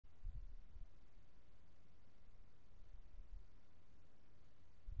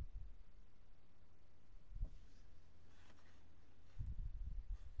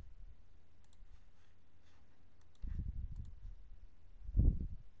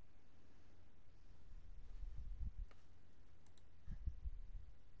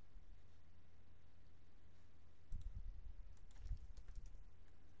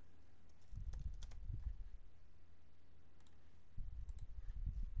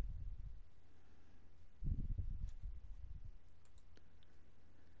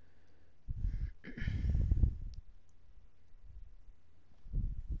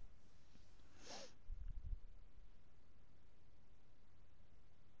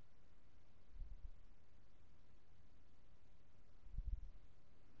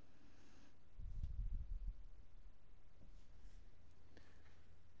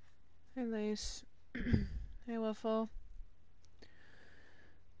Release. Hey, Waffle.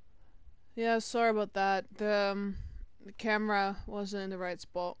 Yeah, sorry about that. The camera wasn't in the right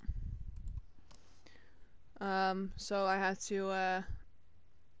spot. So I had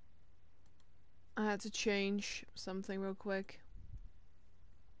to change something real quick.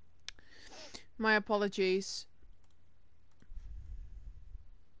 My apologies.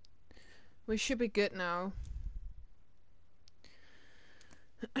 We should be good now.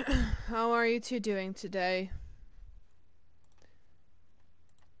 How are you two doing today?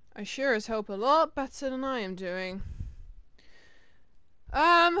 I sure as hope a lot better than I am doing.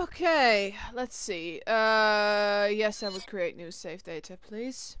 Okay, let's see. Yes, I would create new save data,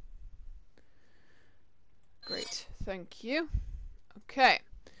 please. Great, thank you. Okay.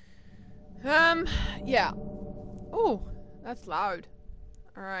 Yeah. Oh, that's loud.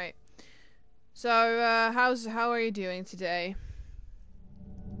 Alright. So, how are you doing today?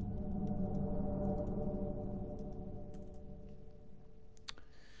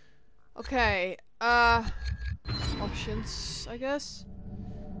 Okay, options, I guess.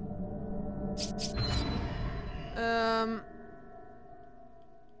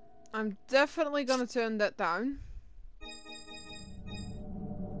 I'm definitely gonna turn that down.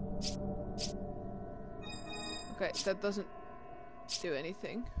 Okay, that doesn't do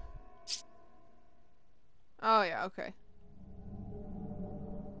anything. Oh yeah, okay.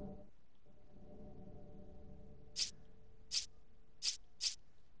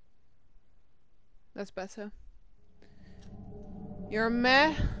 That's better. You're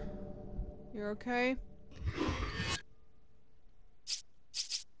meh? You're okay?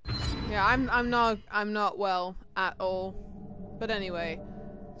 Yeah, I'm not well at all. But anyway.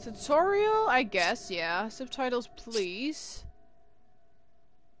 Tutorial, I guess, yeah. Subtitles, please.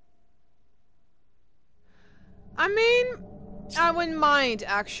 I mean, I wouldn't mind,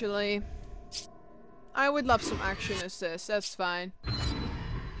 actually. I would love some action assist, that's fine.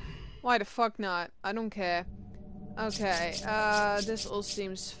 Why the fuck not? I don't care. Okay, this all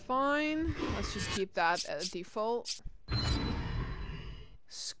seems fine. Let's just keep that at default.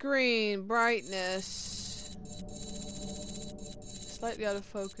 Screen, brightness. Slightly out of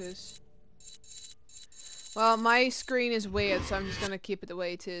focus. Well, my screen is weird, so I'm just gonna keep it the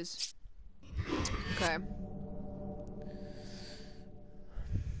way it is. Okay.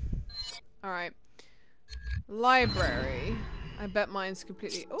 Alright. Library. I bet mine's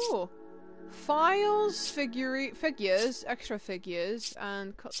completely... Oh! Files, figures, extra figures,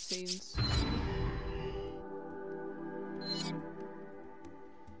 and cutscenes.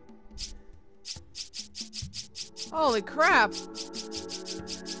 Holy crap!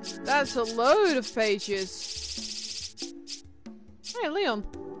 That's a load of pages. Hey, Leon.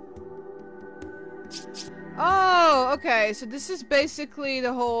 Oh, okay, so this is basically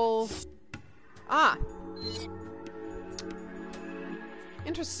the whole... Ah.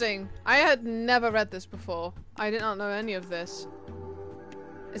 Interesting. I had never read this before. I did not know any of this.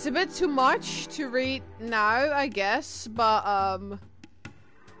 It's a bit too much to read now, I guess, but,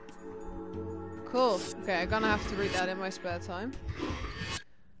 cool. Okay, I'm gonna have to read that in my spare time.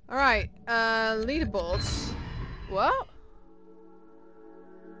 Alright, leaderboards. What?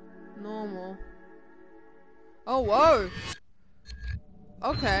 Normal. Oh, whoa!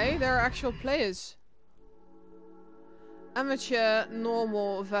 Okay, there are actual players. Amateur,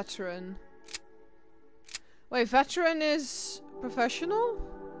 normal, veteran. Wait, veteran is professional?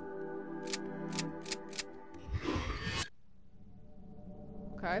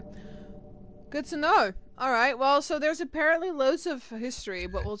 Okay. Good to know. Alright, well, so there's apparently loads of history,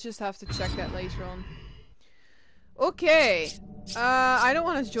 but we'll just have to check that later on. Okay. I don't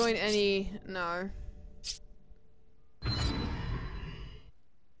want to join any... No.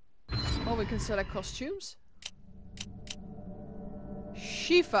 Oh, we can select costumes?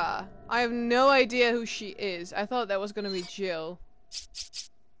 Shifa. I have no idea who she is. I thought that was gonna be Jill.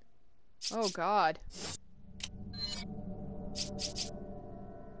 Oh god.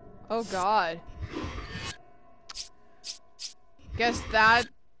 Oh god. Guess that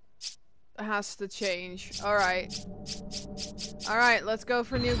has to change. Alright. Alright, let's go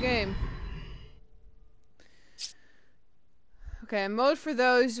for a new game. Okay, a mode for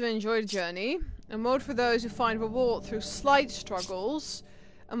those who enjoy the journey. A mode for those who find reward through slight struggles.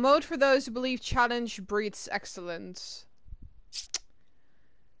 A mode for those who believe challenge breeds excellence.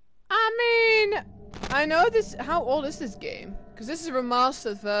 I mean, I know this... How old is this game? Because this is a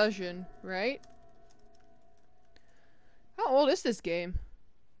remastered version, right? How old is this game?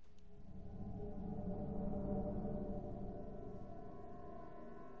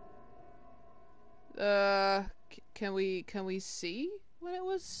 Can we see? when it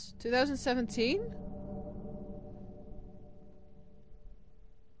was? 2017?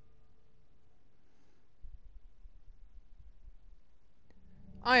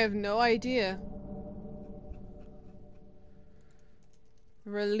 I have no idea.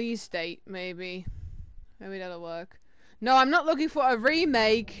 Release date, maybe. Maybe that'll work. No, I'm not looking for a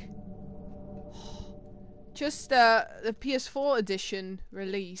remake. Just the PS4 edition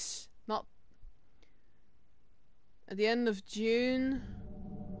release. Not at the end of June.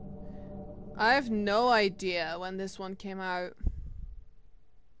 I have no idea when this one came out.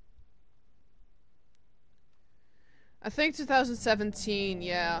 I think 2017,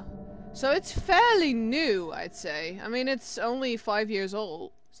 yeah. So it's fairly new, I'd say. I mean, it's only 5 years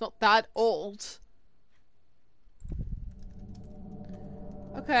old. It's not that old.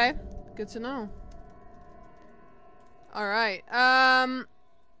 Okay, good to know. Alright,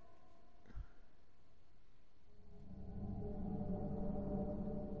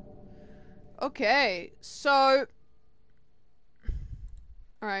 okay, so...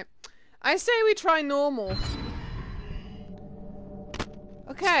 Alright. I say we try normal.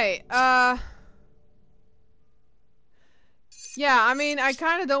 Okay, yeah, I mean, I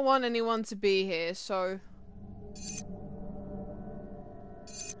kind of don't want anyone to be here, so...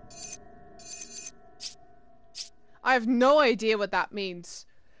 I have no idea what that means.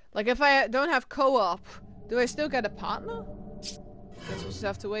 Like, if I don't have co-op, do I still get a partner? Guess we'll just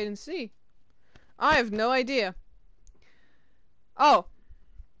have to wait and see. I have no idea. Oh.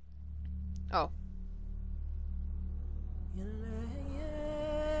 Oh.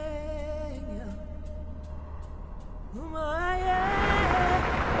 Oh,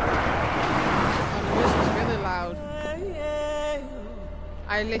 the music's really loud.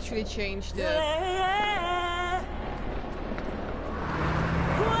 I literally changed it.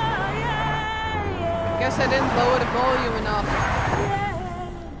 Guess I didn't lower the volume enough.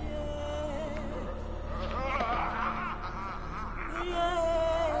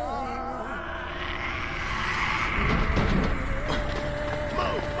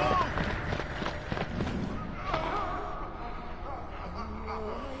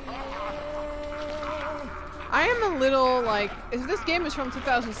 I am a little like, if this game is from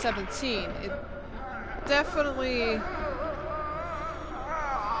 2017, it definitely...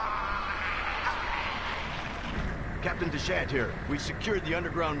 Captain Deshant here. We secured the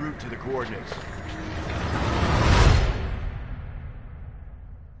underground route to the coordinates.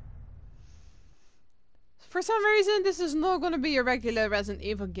 For some reason, this is not going to be a regular Resident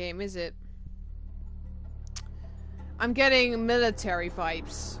Evil game, is it? I'm getting military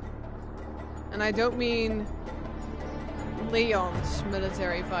vibes. And I don't mean Leon's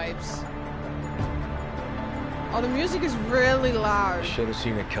military vibes. Oh, the music is really loud. Should have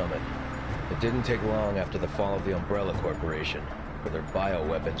seen it coming. It didn't take long after the fall of the Umbrella Corporation for their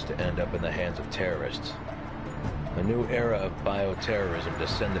bioweapons to end up in the hands of terrorists. A new era of bioterrorism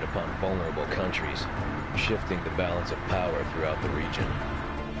descended upon vulnerable countries, shifting the balance of power throughout the region.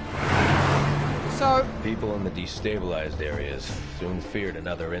 So, people in the destabilized areas soon feared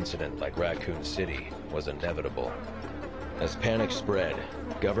another incident like Raccoon City was inevitable. As panic spread,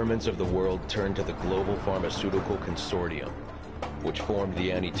 governments of the world turned to the Global Pharmaceutical Consortium, which formed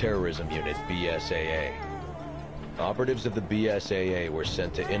the anti-terrorism unit BSAA. Operatives of the BSAA were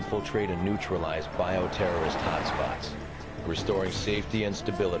sent to infiltrate and neutralize bioterrorist hotspots, restoring safety and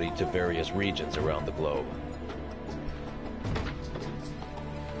stability to various regions around the globe.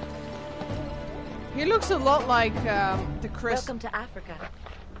 he looks a lot like the Chris. Welcome to Africa.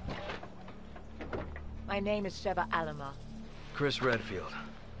 My name is Sheba Alama. Chris Redfield.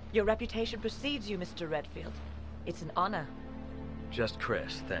 Your reputation precedes you, Mr. Redfield. It's an honor. Just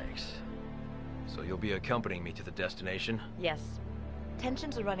Chris, thanks. So you'll be accompanying me to the destination? Yes.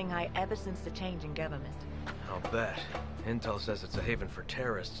 Tensions are running high ever since the change in government. I'll bet. Intel says it's a haven for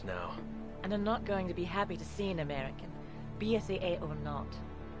terrorists now. And I'm not going to be happy to see an American, BSAA or not.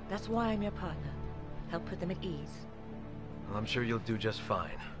 That's why I'm your partner. Help put them at ease. Well, I'm sure you'll do just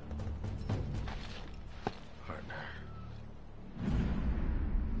fine. Partner.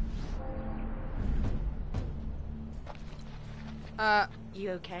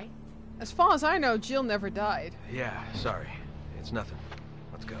 You okay? As far as I know, Jill never died. Yeah, sorry. It's nothing.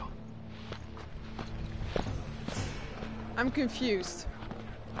 Let's go. I'm confused.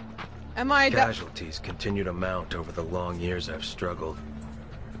 Am I Casualties continue to mount over the long years I've struggled.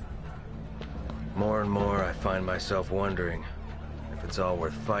 More and more, I find myself wondering if it's all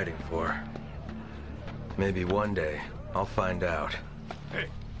worth fighting for. Maybe one day, I'll find out. Hey,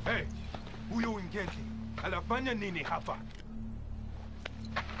 hey! Huyo engaging. Alafanya nini hapa?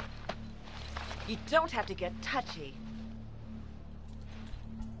 You don't have to get touchy.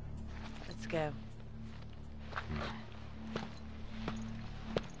 Let's go.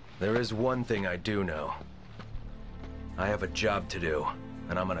 There is one thing I do know. I have a job to do,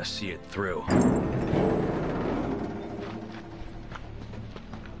 and I'm gonna see it through.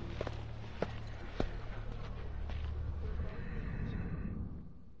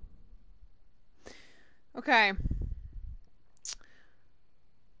 Okay.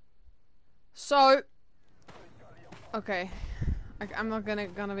 So... Okay. I'm not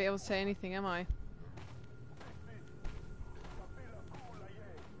gonna be able to say anything, am I?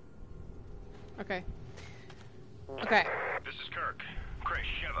 Okay. Okay. This is Kirk. Chris,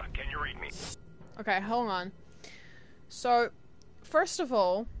 Sheva, can you read me? Okay, hold on. So, first of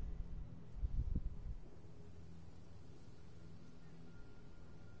all...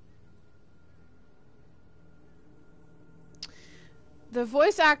 The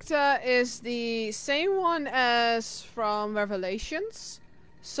voice actor is the same one as from Revelations.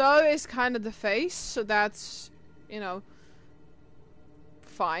 So is kind of the face, so that's, you know,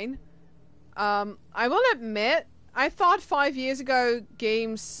 fine. I will admit, I thought 5 years ago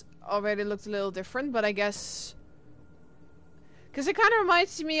games already looked a little different, but I guess... Because it kind of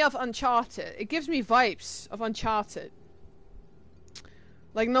reminds me of Uncharted. It gives me vibes of Uncharted.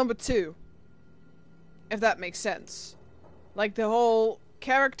 Like number 2. If that makes sense. Like the whole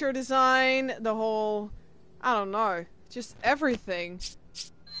character design, the whole... I don't know. Just everything.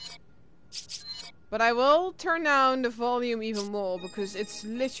 But I will turn down the volume even more because it's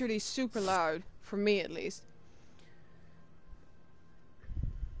literally super loud. For me at least.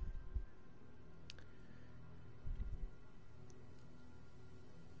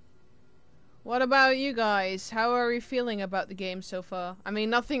 What about you guys? How are you feeling about the game so far? I mean,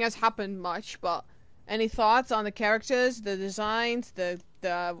 nothing has happened much, but any thoughts on the characters, the designs, the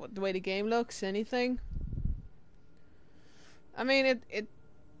way the game looks, anything? I mean, it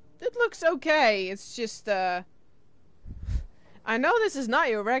looks okay. It's just I know this is not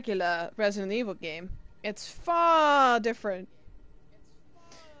your regular Resident Evil game. It's far different.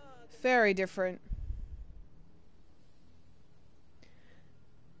 Very different.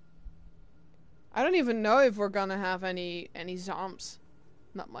 I don't even know if we're gonna have any zombies.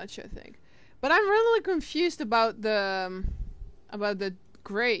 Not much, I think. But I'm really confused about the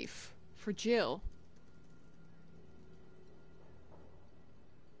grave for Jill.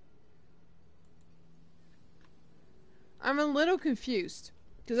 I'm a little confused.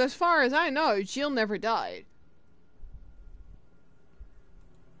 Because as far as I know, Jill never died.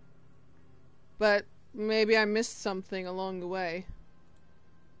 But maybe I missed something along the way.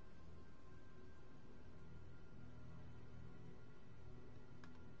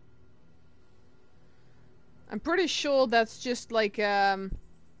 I'm pretty sure that's just like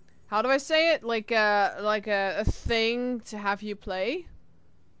how do I say it? Like a thing to have you play.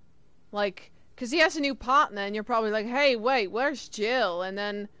 Like, cause he has a new partner, and you're probably like, "Hey, wait, where's Jill?" And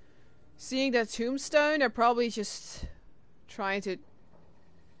then seeing that tombstone, they're probably just trying to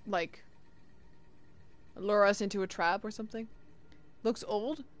like lure us into a trap or something. Looks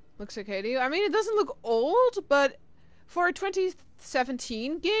old. Looks okay to you. I mean, it doesn't look old, but for a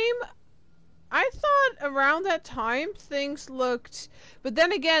 2017 game. I thought around that time things looked... But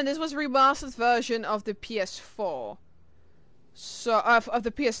then again, this was a remastered version of the PS4. So, of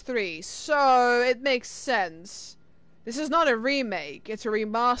the PS3. So, it makes sense. This is not a remake. It's a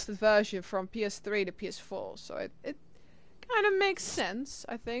remastered version from PS3 to PS4. So, it kind of makes sense,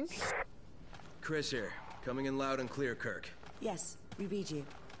 I think. Chris here. Coming in loud and clear, Kirk. Yes, we read you.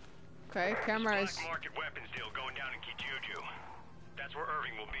 Okay, camera is... Black market weapons deal going down in Kijuju. That's where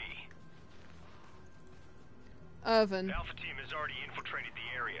Irving will be. Irvin. The Alpha team has already infiltrated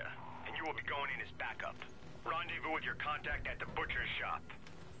the area, and you will be going in as backup. Rendezvous with your contact at the butcher's shop.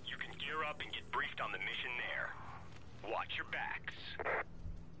 You can gear up and get briefed on the mission there. Watch your backs.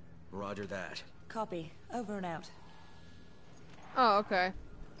 Roger that. Copy. Over and out. Oh, okay.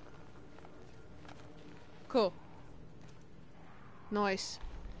 Cool. Nice.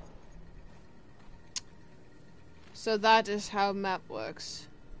 So that is how map works.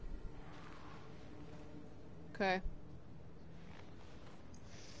 Okay.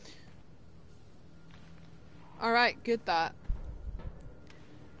 Alright, good that.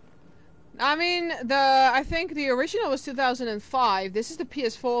 I mean, I think the original was 2005. This is the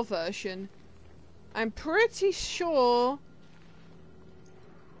PS4 version. I'm pretty sure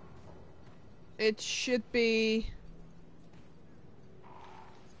it should be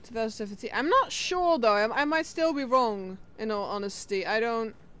 2017. I'm not sure though. I might still be wrong, in all honesty. I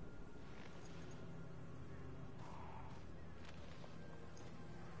don't...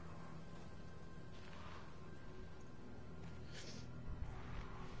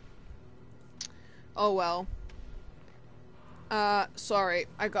 Oh well. Sorry.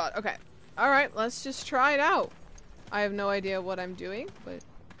 Okay. Alright, let's just try it out. I have no idea what I'm doing, but...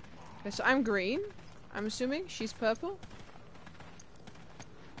 Okay, so I'm green. I'm assuming. She's purple.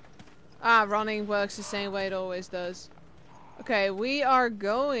 Ah, running works the same way it always does. Okay, we are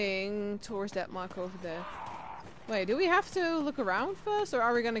going towards that mark over there. Wait, do we have to look around first, or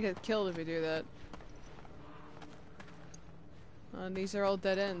are we gonna get killed if we do that? These are all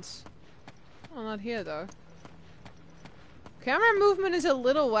dead ends. Oh, not here though. Camera movement is a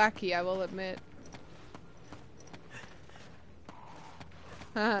little wacky, I will admit.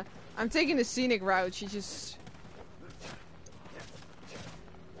 I'm taking the scenic route, she just...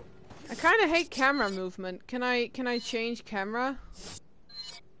 I kinda hate camera movement. Can I change camera?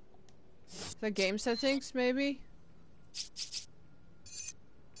 The game settings, maybe?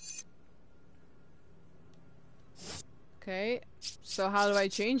 Okay, so how do I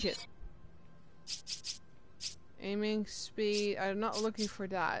change it? Aiming speed, I'm not looking for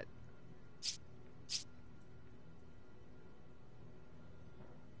that.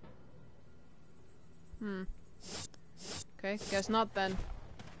 Okay, guess not then.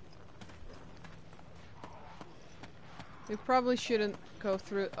 We probably shouldn't go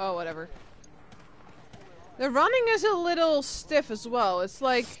through- oh, whatever. The running is a little stiff as well, it's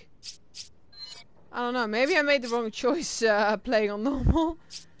like... I don't know, maybe I made the wrong choice playing on normal.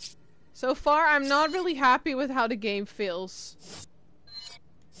 So far, I'm not really happy with how the game feels.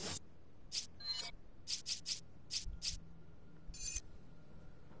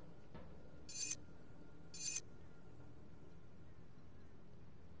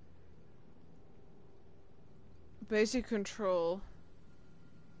 Basic control.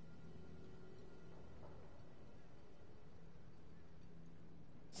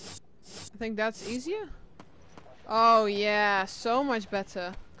 I think that's easier? Oh yeah, so much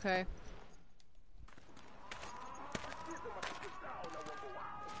better. Okay.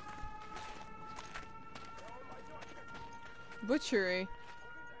 Butchery.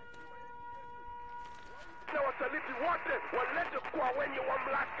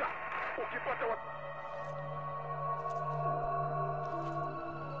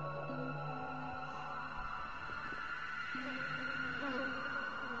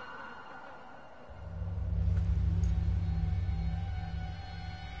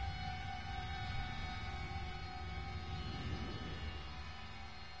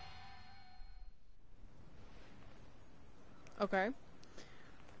 Okay.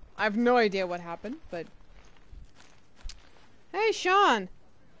 I have no idea what happened, but... Hey, Sean!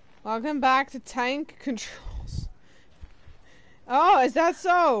 Welcome back to Tank Controls. Oh, is that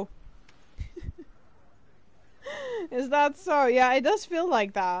so? Is that so? Yeah, it does feel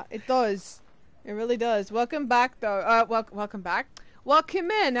like that. It does. It really does. Welcome back, though. Welcome back.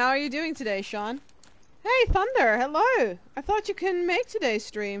 Welcome in. How are you doing today, Sean? Hey, Thunder. Hello. I thought you couldn't make today's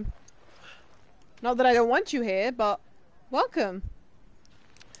stream. Not that I don't want you here, but welcome.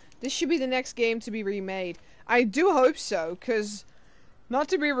 This should be the next game to be remade. I do hope so, because, not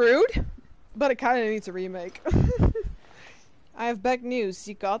to be rude, but it kind of needs a remake. I have bad news.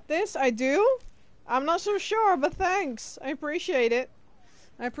 You got this? I do? I'm not so sure, but thanks. I appreciate it.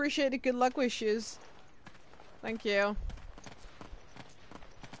 I appreciate the good luck wishes. Thank you.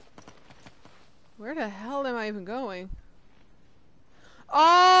 Where the hell am I even going?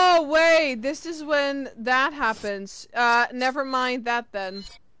 Oh, wait! This is when that happens. Never mind that then.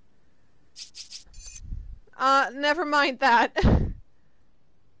 Never mind that.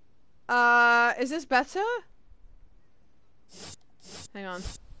 Is this better? Hang on.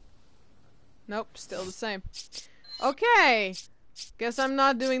 Nope, still the same. Okay! Guess I'm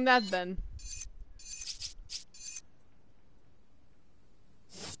not doing that then.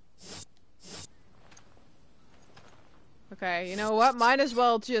 Okay, you know what? Might as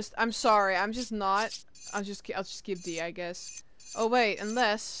well just... I'm sorry, I'm just not... I'll just keep D, I guess. Oh wait,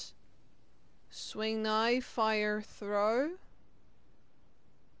 unless... Swing knife, fire, throw...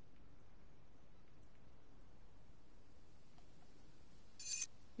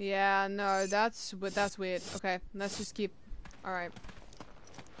 Yeah, no, that's weird. Okay, let's just keep... Alright.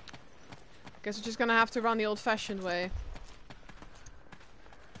 Guess we're just gonna have to run the old-fashioned way.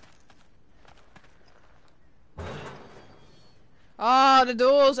 Ah, the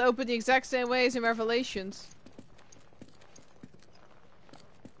doors open the exact same way as in Revelations.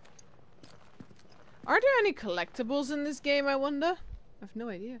 Are there any collectibles in this game, I wonder? I have no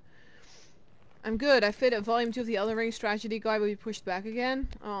idea. I'm good. I fit at Volume 2 of the Elden Ring Strategy Guide will be pushed back again.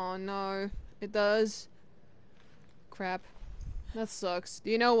 Oh no. It does. Crap. That sucks.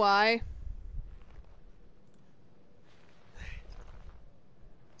 Do you know why?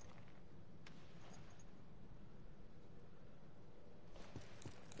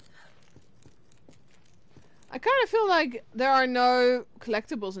 I kind of feel like there are no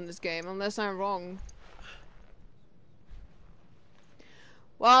collectibles in this game, unless I'm wrong.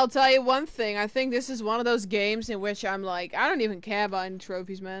 Well, I'll tell you one thing. I think this is one of those games in which I'm like, I don't even care about any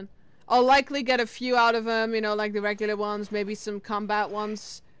trophies, man. I'll likely get a few out of them, you know, like the regular ones, maybe some combat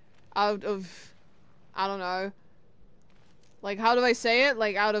ones out of, I don't know. Like, how do I say it?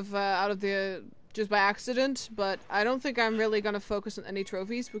 Like, out of the, just by accident. But I don't think I'm really gonna focus on any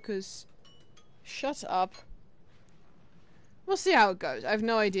trophies because, shut up. We'll see how it goes. I have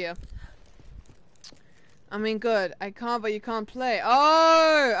no idea. I mean, good. I can't, but you can't play.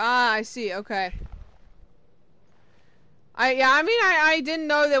 Oh! Ah, I see. Okay. I didn't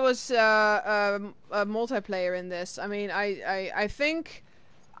know there was a multiplayer in this. I mean, I think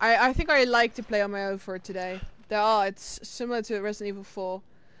I like to play on my own for today. It's similar to Resident Evil 4.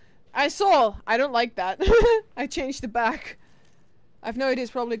 I don't like that. I changed the back. I've no idea,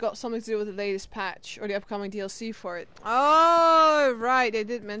 it's probably got something to do with the latest patch or the upcoming DLC for it. Oh, right, they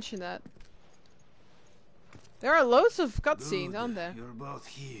did mention that. There are loads of cutscenes, aren't there? You're both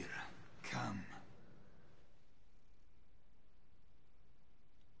here. Come.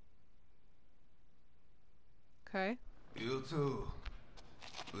 Okay. You too.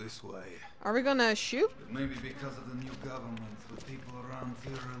 This way. Are we gonna shoot? Maybe because of the new government, the people around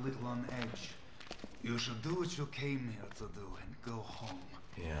here are a little on edge. You should do what you came here to do and go home.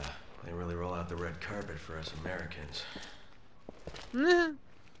 Yeah, they really roll out the red carpet for us Americans.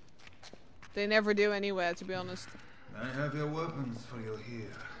 They never do anywhere, to be honest. I have your weapons for you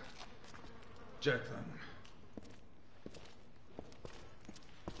here. Check them.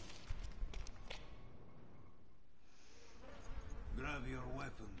 Grab your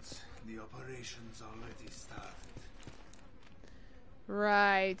weapons. The operation's already started.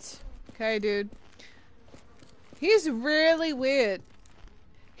 Right. Okay, dude. He's really weird.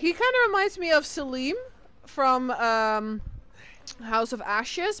 He kind of reminds me of Salim from House of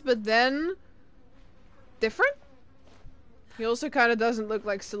Ashes, but then different. He also kind of doesn't look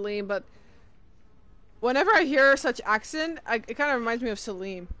like Salim, but whenever I hear such accent, it kind of reminds me of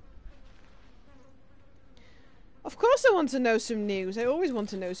Salim. Of course I want to know some news. I always want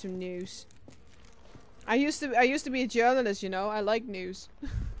to know some news. I used to be a journalist, you know. I like news.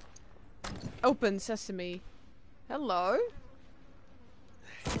 Open sesame. Hello?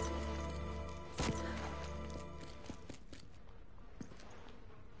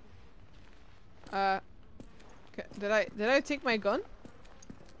 Did I take my gun?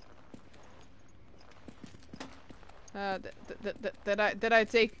 Did I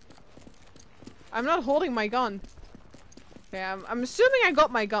take... I'm not holding my gun. Okay, I'm assuming I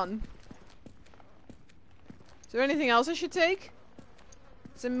got my gun. Is there anything else I should take?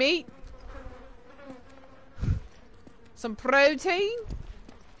 Some meat? Some protein?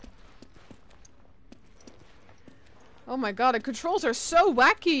 Oh my god, the controls are so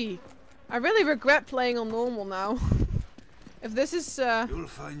wacky! I really regret playing on normal now. If this is You'll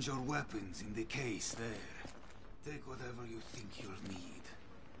find your weapons in the case there. Take whatever you think you'll need.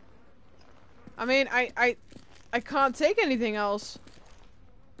 I mean, I can't take anything else.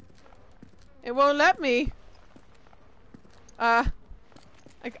 It won't let me.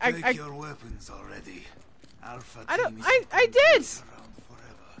 Take your weapons already. Alpha I don't. team is I did. around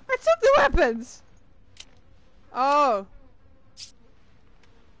forever. I took the weapons. Oh.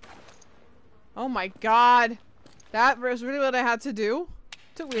 Oh my god. That was really what I had to do.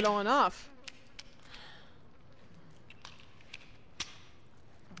 Took me long enough.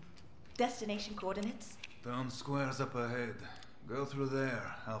 Destination coordinates? Town square's up ahead. Go through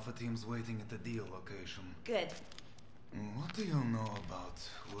there. Alpha team's waiting at the deal location. Good. What do you know about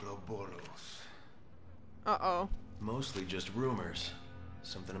Ouroboros? Uh-oh. Mostly just rumors.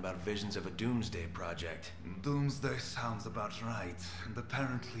 Something about visions of a doomsday project. Doomsday sounds about right, and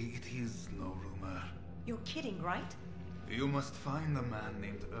apparently it is no rumor. You're kidding, right? You must find a man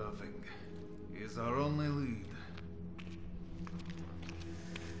named Irving. He's our only lead.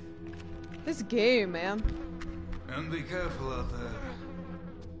 This game, man. And be careful out there.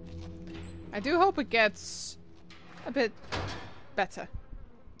 I do hope it gets a bit better.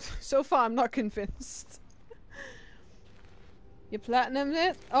 So far, I'm not convinced. You platinumed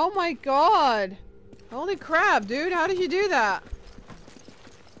it? Oh my god! Holy crap, dude! How did you do that?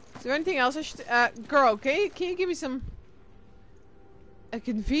 Is there anything else I should? Girl, can you give me some? A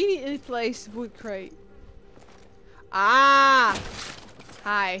conveniently placed wood crate. Ah!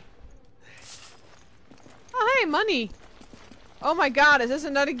 Hi. Oh hey, money! Oh my god, is this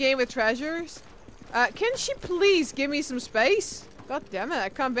another game with treasures? Can she please give me some space? God damn it, I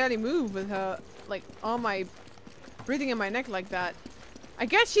can't barely move with her, like, on my... breathing in my neck like that. I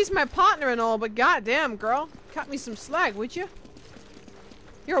guess she's my partner and all, but goddamn, girl. cut me some slack, would you?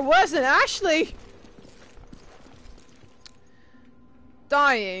 You're worse than Ashley!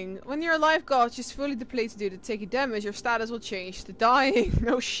 Dying. When your life gauge is fully depleted due to taking damage, your status will change to dying.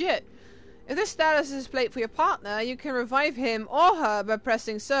 No shit. If this status is displayed for your partner, you can revive him or her by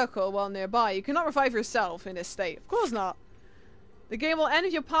pressing circle while nearby. You cannot revive yourself in this state. Of course not. The game will end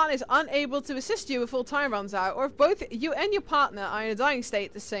if your partner is unable to assist you before time runs out, or if both you and your partner are in a dying state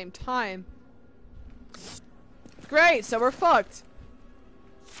at the same time. Great, so we're fucked.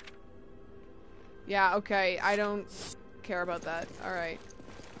 Yeah, okay, I don't care about that. Alright.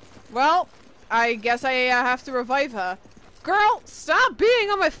 Well, I guess I have to revive her. Girl, stop being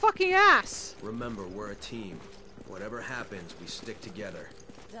on my fucking ass! Remember, we're a team. Whatever happens, we stick together.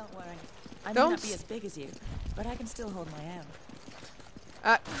 Don't worry. I may not be as big as you, but I can still hold my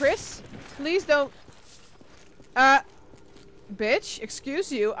own. Chris? Please don't... bitch,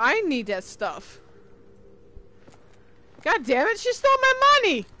 excuse you, I need that stuff. God damn it, she stole my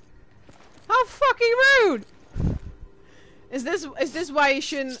money! How fucking rude! Is this why you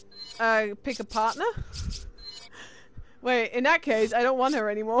shouldn't, pick a partner? Wait, in that case, I don't want her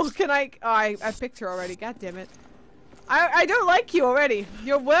anymore. Can I... Oh, I picked her already, god damn it. I don't like you already.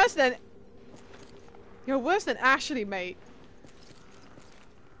 You're worse than Ashley, mate.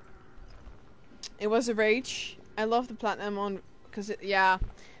 It was a rage. I love the platinum on... Cause yeah.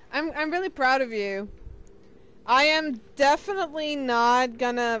 I'm really proud of you. I am definitely not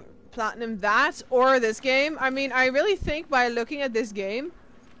gonna platinum that or this game. I mean, I really think by looking at this game,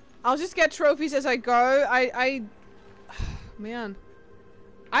 I'll just get trophies as I go. Man.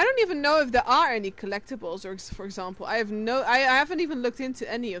 I don't even know if there are any collectibles, or for example, I haven't even looked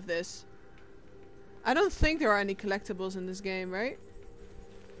into any of this. I don't think there are any collectibles in this game, right?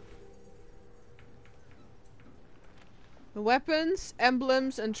 The weapons,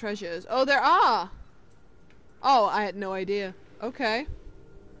 emblems, and treasures. Oh, there are! Oh, I had no idea. Okay.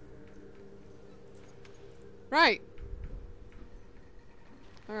 Right.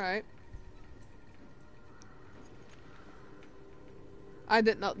 Alright. I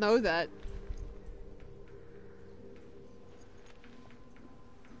did not know that.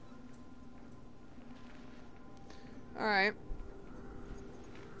 Alright.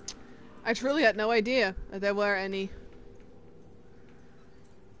 I truly had no idea that there were any.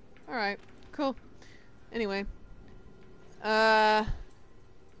 Alright, cool. Anyway.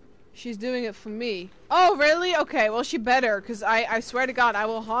 She's doing it for me. Oh, really? Okay, well she better, because I swear to God, I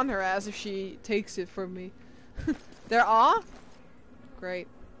will haunt her ass if she takes it from me. There are? Great.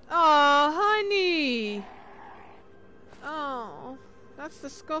 Oh, honey! Oh, that's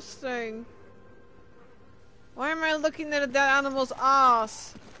disgusting. Why am I looking at that animal's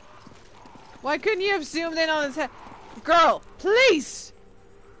ass? Why couldn't you have zoomed in on its head? Girl, please!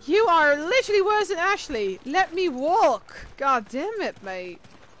 You are literally worse than Ashley. Let me walk. God damn it, mate.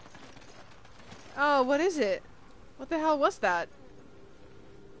 Oh, what is it? What the hell was that?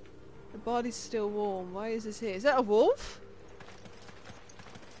 The body's still warm. Why is this here? Is that a wolf?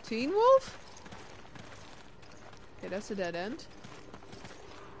 Teen wolf? Okay, that's a dead end.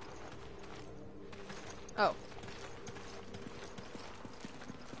 Oh.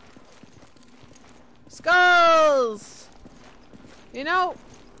 Skulls! You know,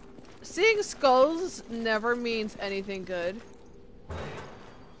 seeing skulls never means anything good.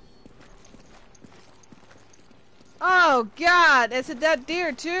 Oh God, it's a dead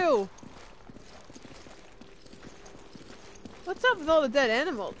deer too. What's up with all the dead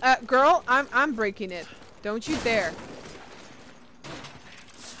animals? Girl, I'm breaking it. Don't you dare.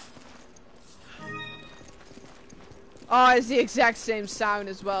 Oh, it's the exact same sound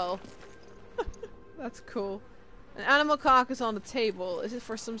as well. That's cool. An animal carcass on the table. Is it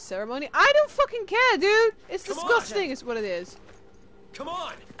for some ceremony? I don't fucking care, dude! It's disgusting, is what it is. Come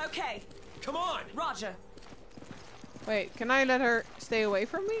on! Okay. Come on! Roger. Wait, can I let her stay away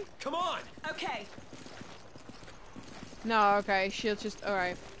from me? Come on! Okay. No, okay, she'll just...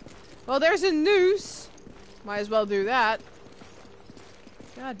 Alright. Well, there's a noose. Might as well do that.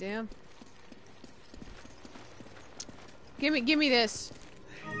 God damn. Give me this.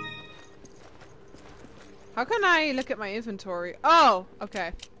 How can I look at my inventory? Oh,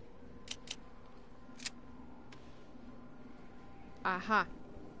 okay. Aha.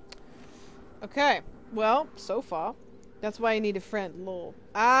 Okay. Well, so far. That's why I need a friend, lol.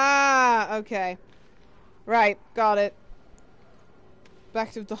 Ah, okay. Right, got it.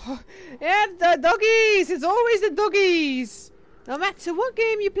 Back to the... Yeah, the doggies! It's always the doggies! No matter what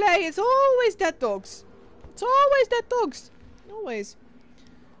game you play, it's always dead dogs. It's always dead dogs. Always.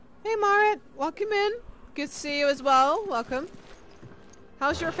 Hey, Marit. Welcome in. Good to see you as well. Welcome.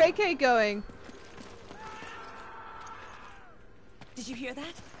 How's your vacay going? Did you hear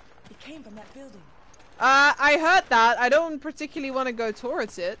that? It came from that building. I heard that. I don't particularly want to go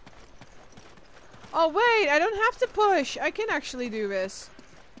towards it. Oh wait, I don't have to push. I can actually do this.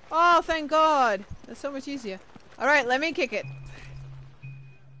 Oh, thank God. That's so much easier. Alright, let me kick it.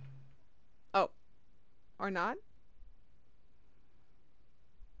 Oh. Or not?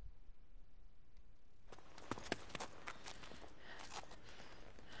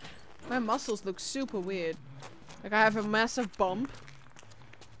 My muscles look super weird. Like I have a massive bump.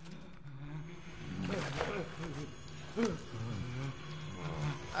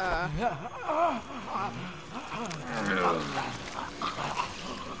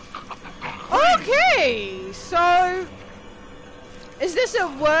 Okay, so is this a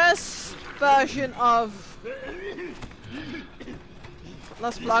worse version of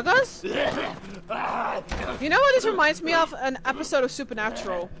Los Plagas? You know what this reminds me of? An episode of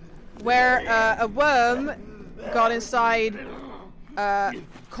Supernatural where a worm got inside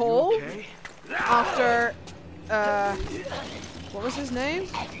Cole after what was his name?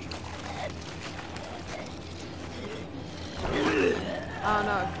 I don't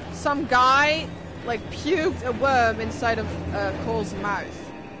know. Some guy like puked a worm inside of Cole's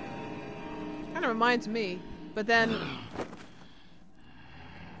mouth. Kind of reminds me, but then.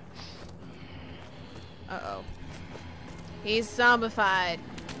 Uh-oh. He's zombified.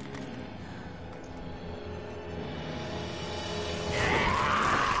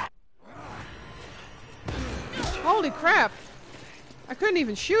 Holy crap! I couldn't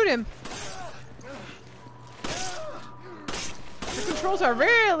even shoot him. The controls are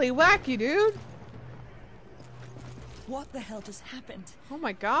really wacky, dude. What the hell just happened? Oh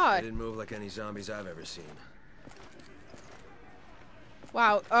my They God. didn't move like any zombies I've ever seen.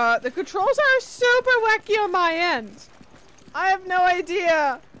 Wow, the controls are super wacky on my end. I have no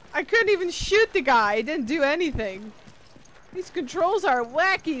idea. I couldn't even shoot the guy. He didn't do anything. These controls are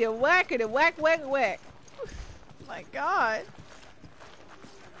wacky to wacky to whack whack whack. My God.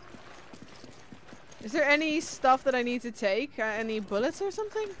 Is there any stuff that I need to take? Any bullets or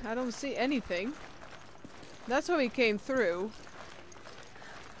something? I don't see anything. That's why we came through.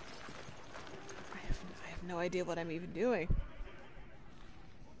 I have no idea what I'm even doing.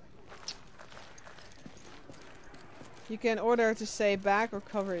 You can order to say back or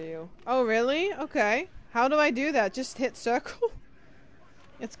cover you. Oh, really? Okay. How do I do that? Just hit circle?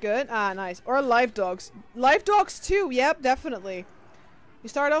 It's good. Ah, nice. Or live dogs. Live dogs too. Yep, definitely. You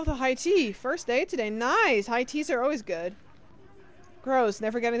start off with a high tea. First day today. Nice. High teas are always good. Gross.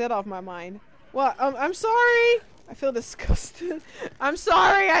 Never getting that off my mind. What? I'm sorry. I feel disgusted. I'm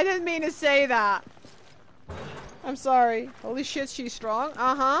sorry. I didn't mean to say that. I'm sorry. Holy shit, she's strong.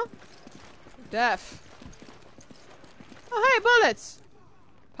 Uh-huh. Deaf. Oh, hey, bullets.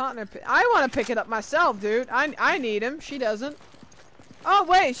 Partner. I want to pick it up myself, dude. I need him. She doesn't. Oh,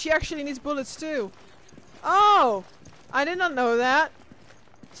 wait. She actually needs bullets, too. Oh. I did not know that.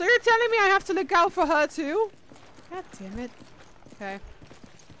 So you're telling me I have to look out for her, too? God damn it. Okay.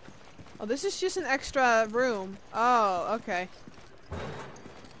 Oh, this is just an extra room. Oh, okay.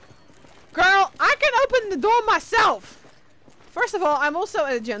 Girl, I can open the door myself! First of all, I'm also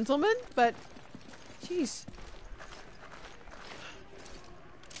a gentleman, but... Jeez.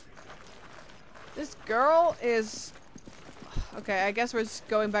 This girl is... Okay, I guess we're just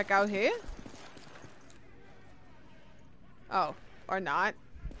going back out here? Oh, or not.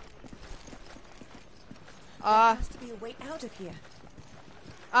 There has to be a way out of here.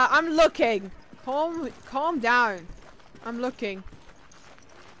 I'm looking. Calm down. I'm looking.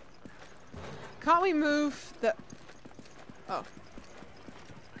 Can't we move the... Oh.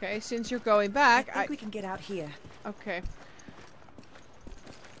 Okay, since you're going back, I think we can get out here. Okay.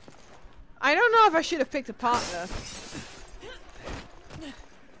 I don't know if I should have picked a partner.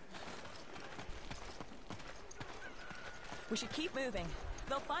 We should keep moving.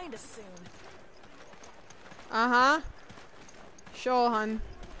 They'll find us soon. Uh-huh. Sure, hun.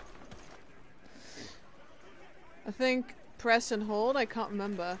 I think press and hold. I can't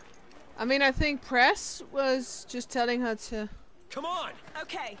remember. I mean, I think press was just telling her to... Come on!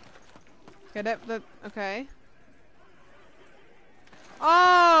 Okay. Get up the... Okay.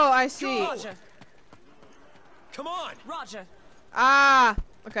 Oh, I see. Roger. Come on! Roger. Ah,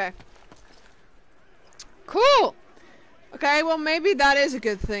 okay. Cool! Okay, well maybe that is a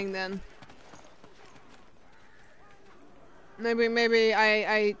good thing then. Maybe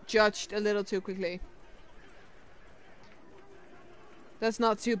I judged a little too quickly. That's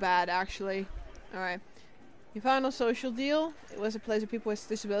not too bad, actually. Alright. You found a social deal. It was a place where people with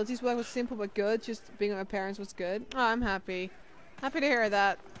disabilities work was simple but good. Just being with my parents was good. Oh, I'm happy. Happy to hear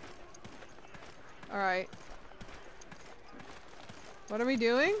that. Alright. What are we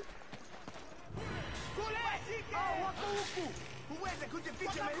doing?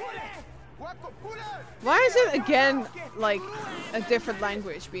 Why is it again like a different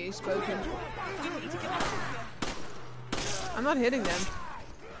language being spoken? I'm not hitting them.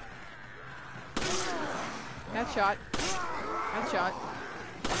 Headshot. Headshot.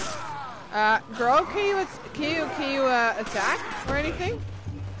 Girl, can you attack or anything?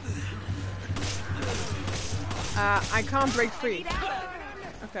 I can't break free.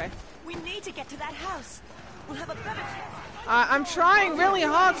 Okay. We need to get to that house. We'll have a better chance. I'm trying really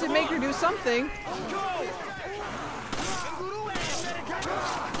hard to make her do something.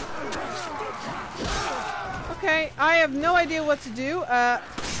 Okay, I have no idea what to do.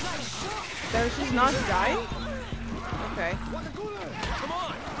 She's not dying? Okay.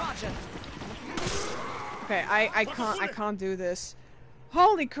 Okay, I can't do this.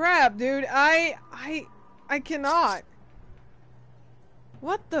 Holy crap, dude. I cannot.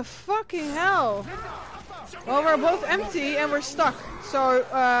 What the fucking hell? Well, we're both empty and we're stuck. So,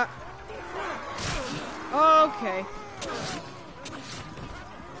 okay.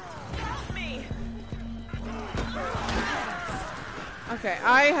 Okay,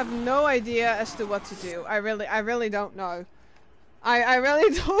 I have no idea as to what to do. I really don't know. I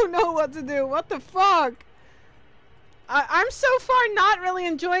really don't know what to do. What the fuck? I'm so far not really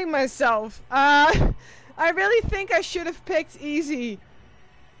enjoying myself. I really think I should have picked easy.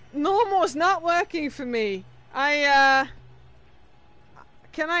 Normal is not working for me. Can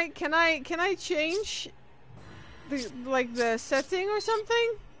I change the setting or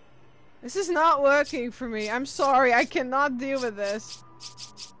something? This is not working for me. I'm sorry. I cannot deal with this.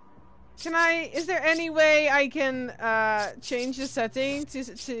 Is there any way I can change the setting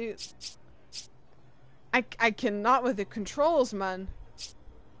to I cannot with the controls, man.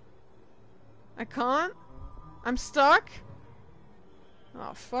 I can't. I'm stuck.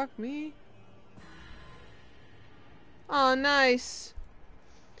 Oh, fuck me. Oh, nice.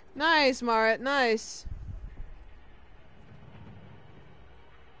 Nice, Marit, nice.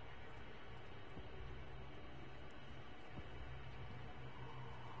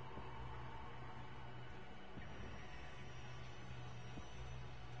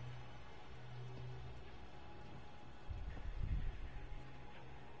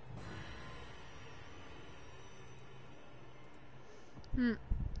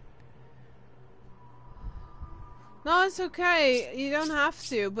 No, it's okay. You don't have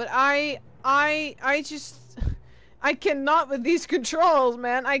to. But I just... I cannot with these controls,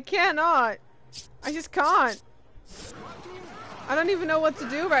 man. I cannot. I just can't. I don't even know what to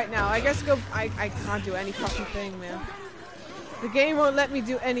do right now. I guess go... I can't do any fucking thing, man. The game won't let me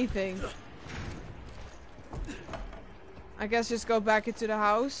do anything. I guess just go back into the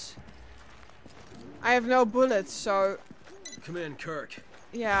house. I have no bullets, so... Come in, Kirk.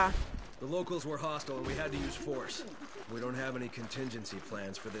 Yeah. The locals were hostile and we had to use force. We don't have any contingency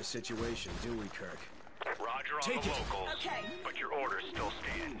plans for this situation, do we, Kirk? Roger on the locals, okay. but your orders still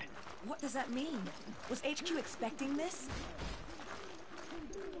stand. What does that mean? Was HQ expecting this?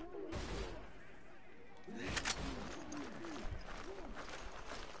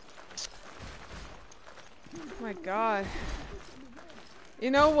 Oh my god. You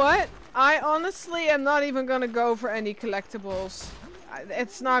know what? I honestly am not even gonna go for any collectibles.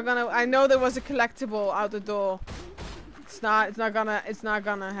 It's not gonna... I know there was a collectible out the door. It's not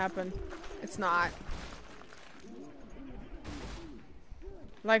gonna happen. It's not.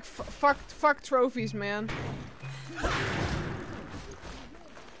 Like, fuck trophies, man.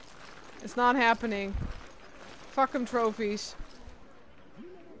 It's not happening. Fuck them trophies.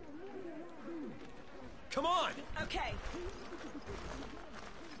 Come on! Okay.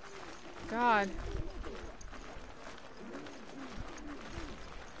 God.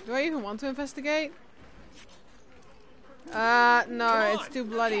 Do I even want to investigate? No, it's too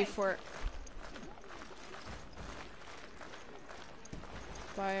bloody for...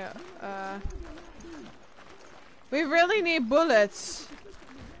 We really need bullets.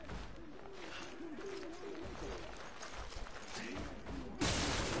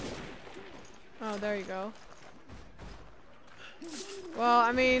 Oh, there you go. Well,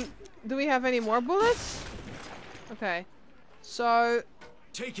 I mean, do we have any more bullets? Okay. So...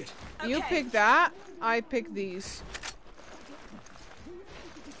 Take it. You pick that, I pick these.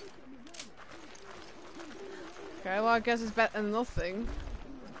 Okay, well I guess it's better than nothing.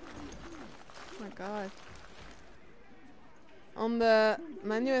 Oh my god. On the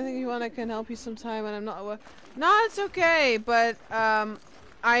menu, I think you want I can help you sometime when I'm not aware. No, it's okay, but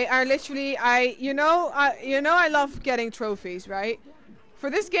I literally you know I love getting trophies, right? For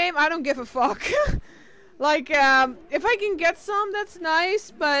this game, I don't give a fuck. Like, if I can get some, that's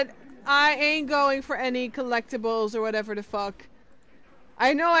nice, but I ain't going for any collectibles or whatever the fuck.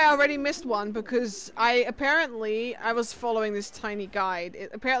 I know I already missed one because I was following this tiny guide.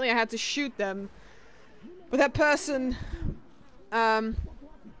 Apparently I had to shoot them. But that person, well,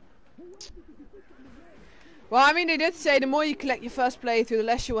 I mean, they did say the more you collect your first playthrough, the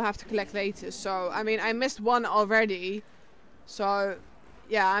less you will have to collect later. So, I mean, I missed one already. So,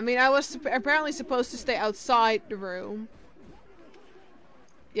 yeah, I mean, I was apparently supposed to stay outside the room.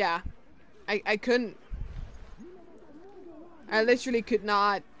 Yeah, I couldn't. I literally could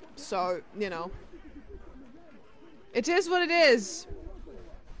not. So, you know. It is what it is.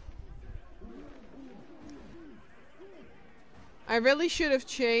 I really should have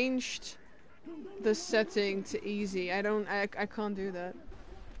changed the setting to easy. I can't do that.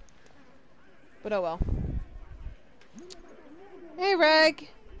 But oh well. Hey Reg!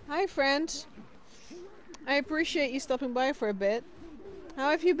 Hi friend! I appreciate you stopping by for a bit. How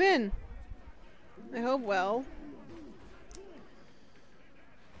have you been? I hope well.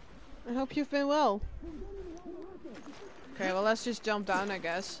 I hope you've been well. Okay, well let's just jump down, I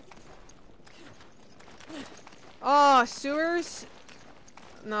guess. Oh, sewers?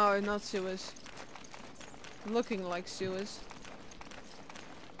 No, not sewers. Looking like sewers.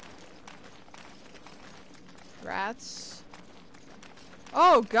 Rats.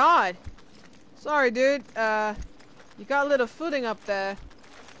 Oh god! Sorry dude, you got a little footing up there.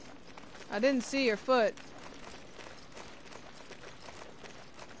 I didn't see your foot.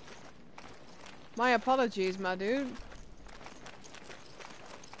 My apologies, my dude.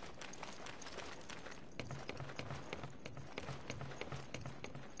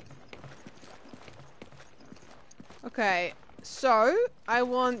 Okay, so I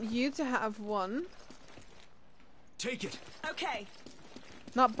want you to have one. Take it. Okay.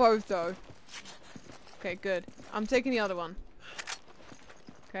 Not both though. Okay, good. I'm taking the other one.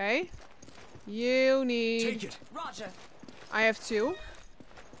 Okay. You need... Take it. Roger. I have two.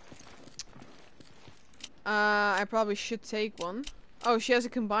 I probably should take one. Oh, she has a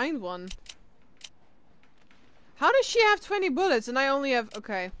combined one. How does she have 20 bullets and I only have...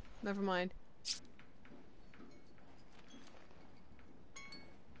 Okay, never mind.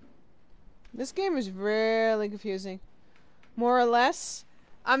 This game is really confusing. More or less.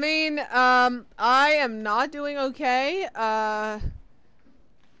 I mean, I am not doing okay. But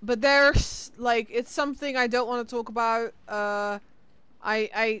there's, like, it's something I don't want to talk about.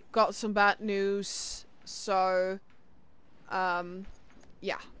 I got some bad news. So,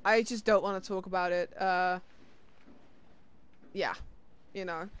 yeah. I just don't want to talk about it. Yeah. You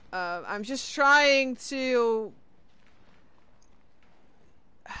know. I'm just trying to...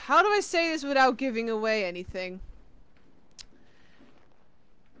 How do I say this without giving away anything?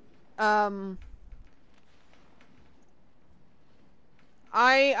 I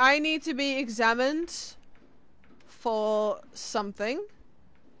need to be examined for something,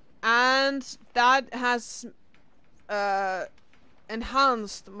 and that has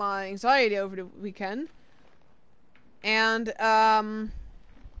enhanced my anxiety over the weekend. And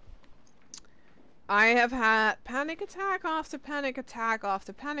I have had panic attack after panic attack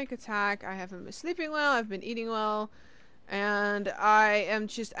after panic attack. I haven't been sleeping well, I've been eating well, and I am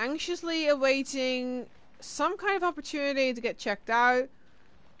just anxiously awaiting some kind of opportunity to get checked out.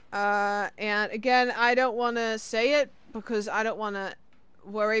 And again, I don't want to say it because I don't want to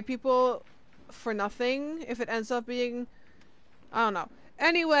worry people for nothing if it ends up being... I don't know.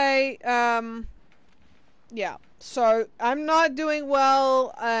 Anyway, yeah. So, I'm not doing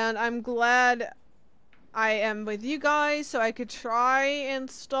well, and I'm glad I am with you guys so I could try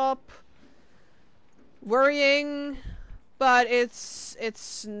and stop worrying, but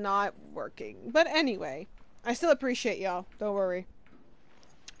it's not working. But anyway, I still appreciate y'all. Don't worry.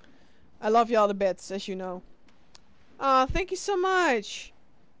 I love y'all to bits, as you know. Thank you so much.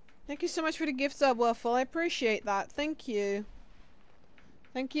 Thank you so much for the gift sub, Waffle. I appreciate that. Thank you.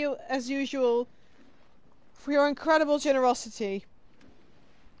 Thank you, as usual, for your incredible generosity.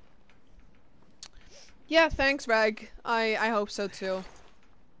 Yeah, thanks, Reg. I hope so too.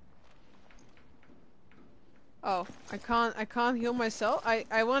 Oh, I can't heal myself?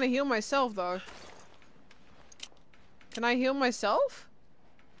 I want to heal myself though. Can I heal myself?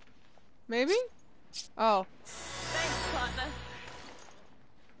 Maybe? Oh. Thanks, partner.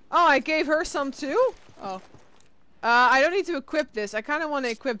 Oh, I gave her some too? Oh. I don't need to equip this. I kind of want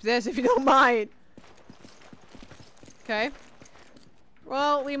to equip this if you don't mind. Okay.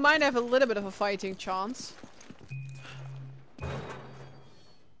 Well, we might have a little bit of a fighting chance.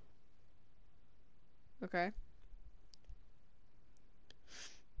 Okay.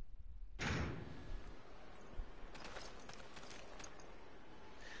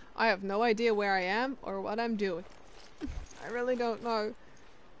 I have no idea where I am or what I'm doing. I really don't know.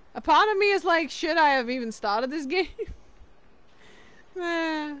 A part of me is like, should I have even started this game?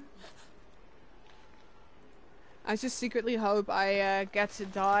 I just secretly hope I get to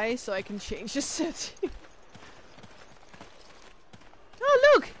die so I can change the setting.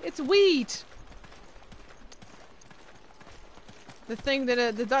 Oh look! It's weed! The thing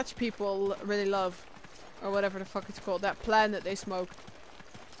that the Dutch people really love. Or whatever the fuck it's called. That plant that they smoke.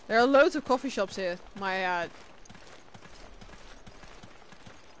 There are loads of coffee shops here. I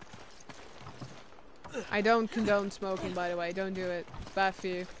don't condone smoking, by the way. Don't do it. It's bad for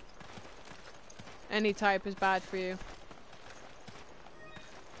you. Any type is bad for you.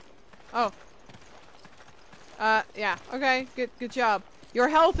 Oh. Yeah. Okay. Good job. Your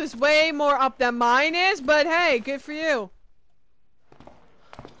health is way more up than mine is, but hey, good for you.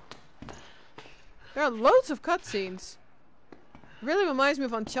 There are loads of cutscenes. Really reminds me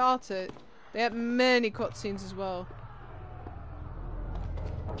of Uncharted. They had many cutscenes as well.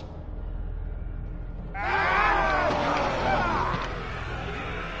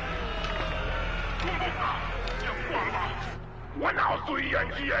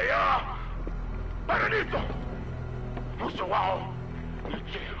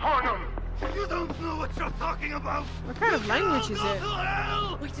 You don't know what you're talking about. What kind of language is it?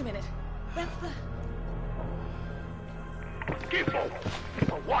 Wait a minute. That's the...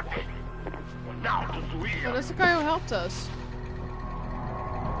 Oh, that's the guy who helped us.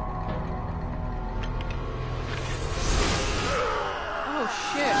 Oh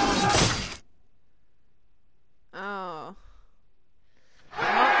shit. Oh.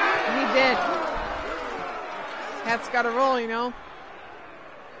 Well, he did. Cat's gotta roll, you know.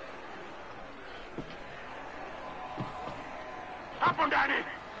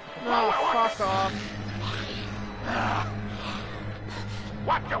 Oh, fuck off.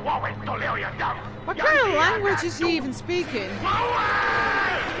 What kind of language is he even speaking?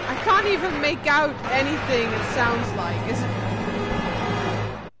 I can't even make out anything it sounds like.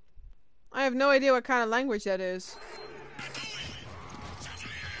 I have no idea what kind of language that is.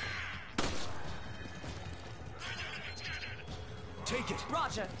 Take it.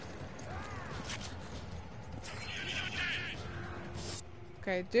 Roger.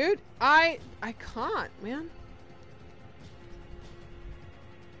 Okay, dude, I can't, man.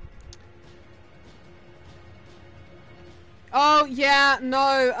 Oh, yeah,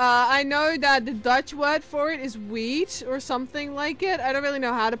 no, I know that the Dutch word for it is wheat or something like it. I don't really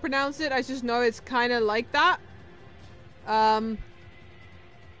know how to pronounce it. I just know it's kind of like that.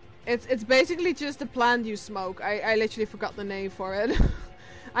 It's basically just a plant you smoke. I literally forgot the name for it.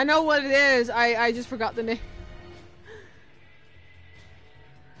 I know what it is. I just forgot the name.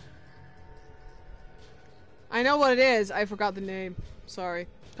 I know what it is. I forgot the name. Sorry.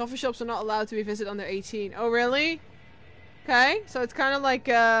 Coffee shops are not allowed to be visited under 18. Oh, really? Okay, so it's kind of like,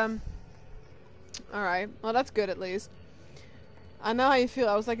 alright. Well, that's good at least. I know how you feel.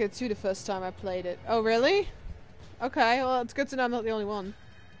 I was like a 2 the first time I played it. Oh, really? Okay, well, it's good to know I'm not the only one.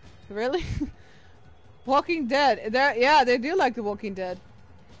 Really? Walking Dead. Yeah, they do like The Walking Dead.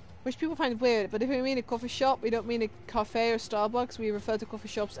 Which people find weird, but if we mean a coffee shop, we don't mean a cafe or Starbucks. We refer to coffee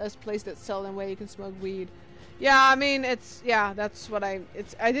shops as places that sell and where you can smoke weed. Yeah, I mean, yeah, that's what I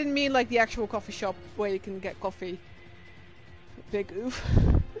didn't mean like the actual coffee shop where you can get coffee. Big oof.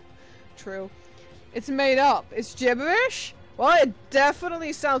 True. It's made up. It's gibberish? Well, it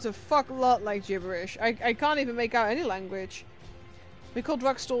definitely sounds a fuck lot like gibberish. I can't even make out any language. We call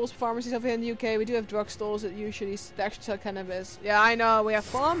drugstores pharmacies over here in the UK. We do have drugstores that usually actually sell cannabis. Yeah, I know. We have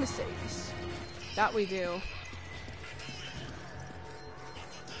pharmacies. That we do.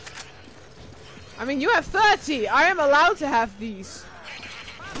 I mean, you have 30. I am allowed to have these.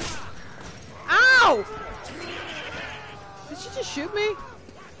 Ow! Did she just shoot me?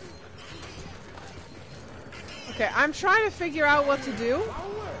 Okay, I'm trying to figure out what to do.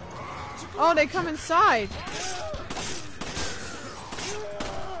 Oh, they come inside.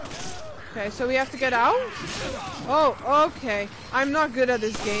 Okay, so we have to get out? Oh, okay. I'm not good at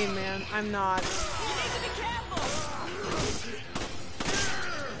this game, man. I'm not.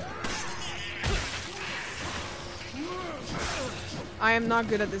 I am not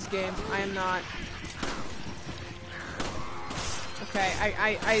good at this game. I am not. Okay,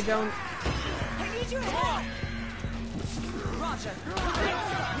 I don't... I need your help. Roger.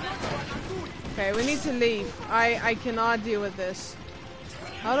 Okay, we need to leave. I cannot deal with this.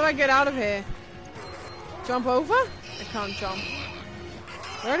 How do I get out of here? Jump over? I can't jump.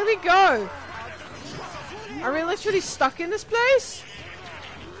 Where do we go? Are we literally stuck in this place?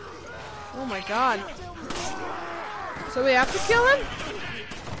 Oh my god. So we have to kill him?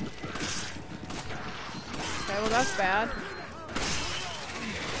 Okay, well that's bad.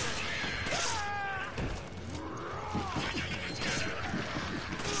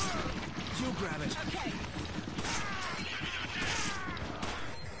 You grab it.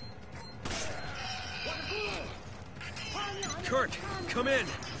 Kirk, come in.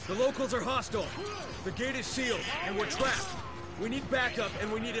 The locals are hostile. The gate is sealed, and we're trapped. We need backup,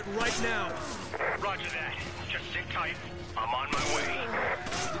 and we need it right now. Roger that. Just sit tight. I'm on my way.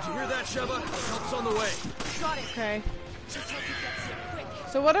 Did you hear that, Sheva? Help's on the way. Got it. Okay. Just hope he gets here quick.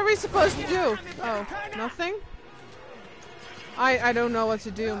 So what are we supposed to do? Oh, nothing? I don't know what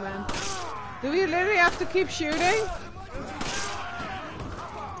to do, man. Do we literally have to keep shooting?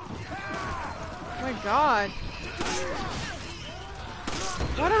 Oh my god.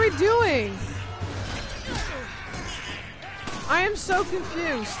 What are we doing? I am so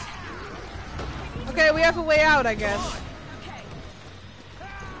confused. Okay, we have a way out, I guess.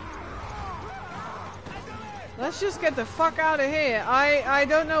 Let's just get the fuck out of here. I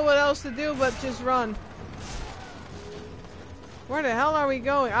don't know what else to do but just run. Where the hell are we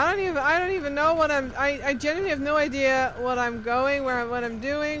going? I don't even know what I genuinely have no idea what I'm going, what I'm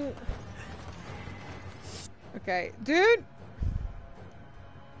doing. Okay, dude.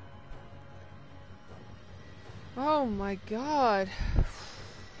 Oh my god.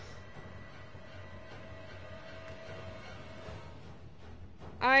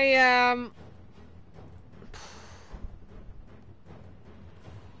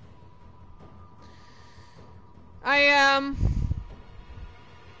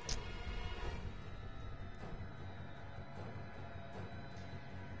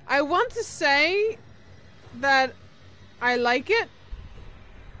 I want to say that I like it.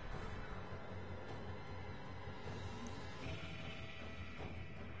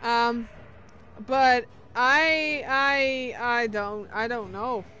 But I don't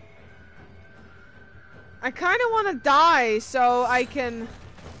know. I kind of want to die so I can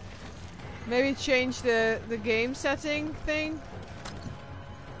maybe change the game setting thing.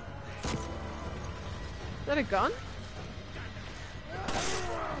 Is that a gun?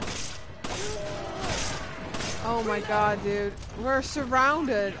 Oh my god, dude. We're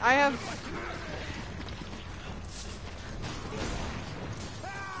surrounded. I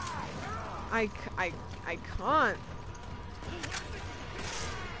can't.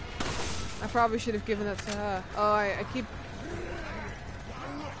 I probably should have given it to her. Oh, I keep...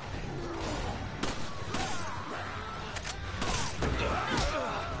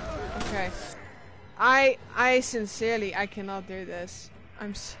 Okay. I sincerely, I cannot do this.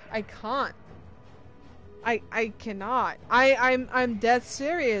 I can't. I cannot. I'm dead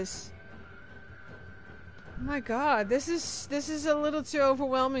serious. Oh my god, this is a little too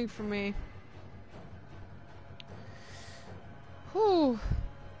overwhelming for me. Whew.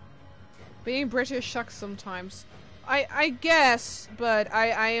 Being British sucks sometimes. I guess, but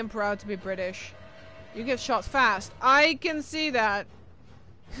I am proud to be British. You get shot fast. I can see that.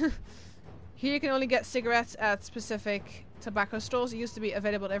 Here you can only get cigarettes at specific tobacco stores. It used to be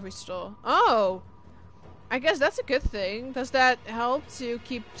available at every store. Oh! I guess that's a good thing. Does that help to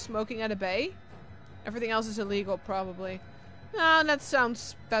keep smoking at a bay? Everything else is illegal, probably. Ah, that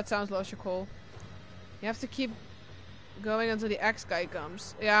sounds logical. You have to keep going until the X guy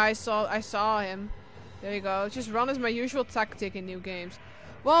comes. Yeah, I saw him. There you go. Just run is my usual tactic in new games.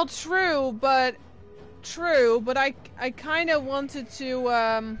 Well, true, but I kind of wanted to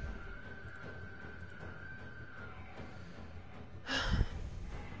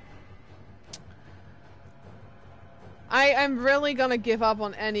I'm really gonna give up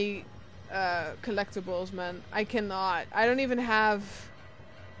on any collectibles, man. I cannot. I don't even have...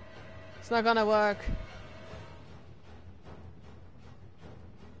 It's not gonna work.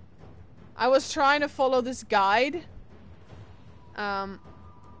 I was trying to follow this guide.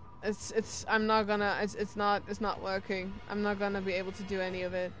 It's not working. I'm not gonna be able to do any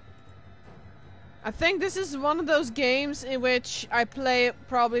of it. I think this is one of those games in which I play it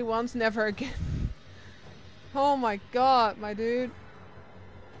probably once, never again. Oh my god, my dude.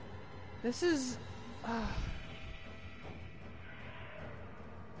 This is...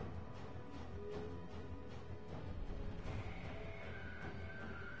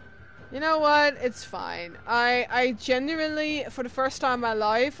 You know what? It's fine. I genuinely, for the first time in my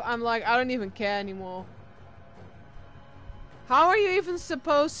life, I'm like, I don't even care anymore. How are you even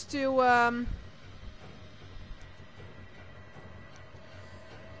supposed to,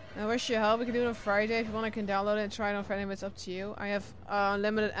 I wish you help. We can do it on Friday. If you want, I can download it and try it on Friday, but it's up to you. I have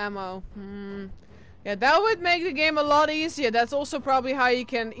unlimited ammo. Yeah, that would make the game a lot easier. That's also probably how you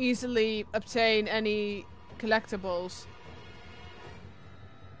can easily obtain any collectibles.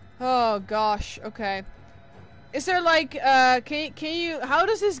 Oh gosh, okay. Is there like, can you, how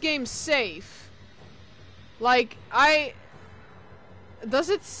does this game save? Like, does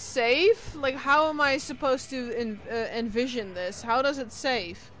it save? Like, how am I supposed to envision this? How does it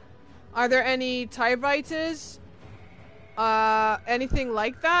save? Are there any typewriters? Anything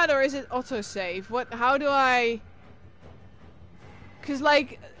like that? Or is it autosave? How do I... Cause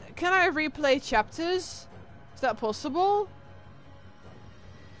like, can I replay chapters? Is that possible?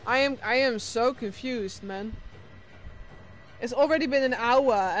 I am so confused, man. It's already been an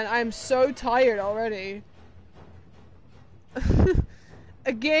hour and I'm so tired already.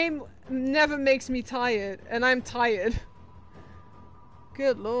 A game never makes me tired, and I'm tired.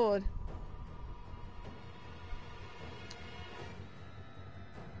 Good lord.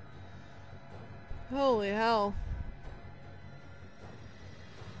 Holy hell.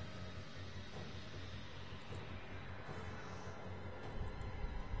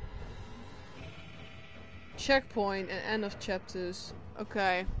 Checkpoint and end of chapters.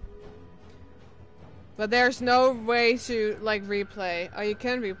 Okay. But there's no way to, like, replay. Oh, you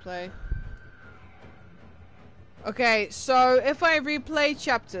can replay. Okay, so if I replay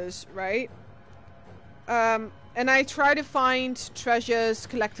chapters, right? And I try to find treasures,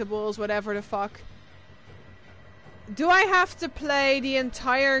 collectibles, whatever the fuck. Do I have to play the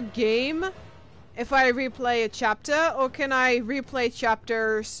entire game if I replay a chapter? Or can I replay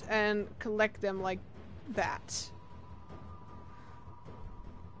chapters and collect them like that?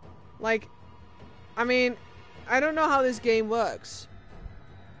 Like, I mean, I don't know how this game works.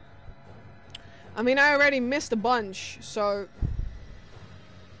 I mean, I already missed a bunch, so...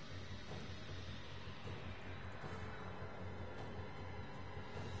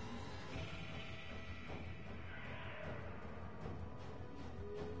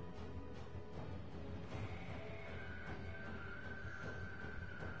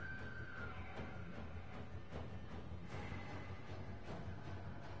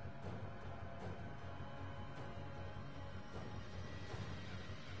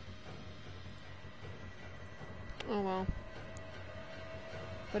 Oh well.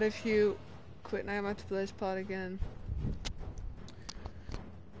 But if you quit now, I'm about to play this part again.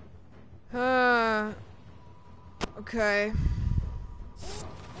 Okay.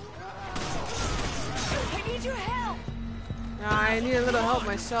 I need your help! I need a little help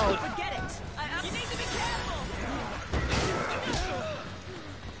myself. Forget it! You need to be careful!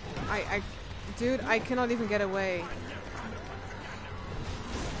 Dude, I cannot even get away.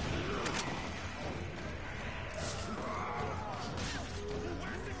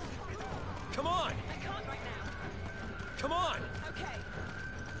 Come on! I can't right now. Come on! Okay.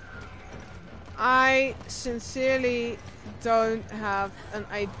 I sincerely don't have an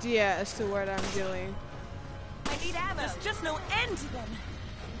idea as to what I'm doing. I need ammo. There's just no end to them.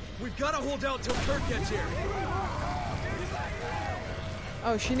 We've got to hold out till Kurt gets here.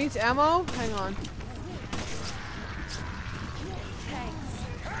 Oh, she needs ammo? Hang on. Thanks.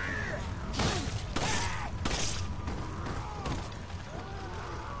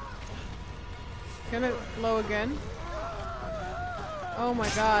 Can it blow again? Oh my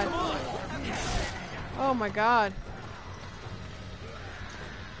god. Oh my god.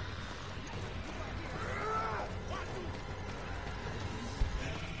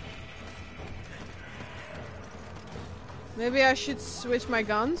 Maybe I should switch my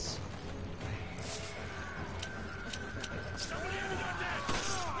guns?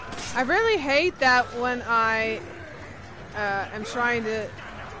 I really hate that when I am trying to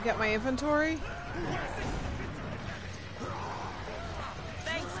get my inventory.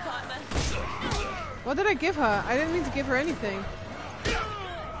 Thanks, partner. What did I give her? I didn't mean to give her anything.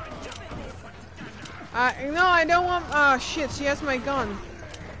 No, I don't want... Oh, shit, she has my gun.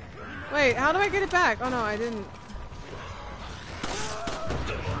 Wait, how do I get it back? Oh, no, I didn't.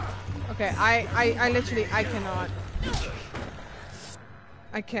 Okay, I literally, I cannot.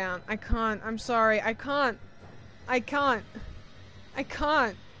 I can't. I'm sorry. I can't. I'm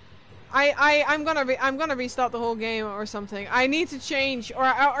gonna restart the whole game or something. I need to change,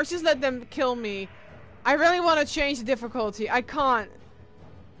 or just let them kill me. I really want to change the difficulty. I can't.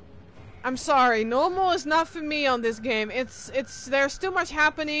 I'm sorry. Normal is not for me on this game. There's too much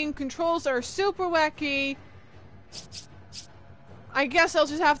happening. Controls are super wacky. I guess I'll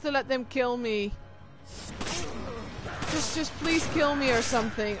just have to let them kill me. Just please kill me or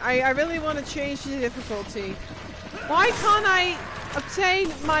something. I really want to change the difficulty. Why can't I obtain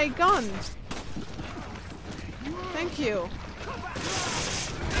my gun? Thank you.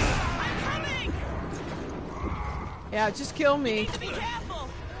 I'm coming! Yeah, just kill me. Need to be careful!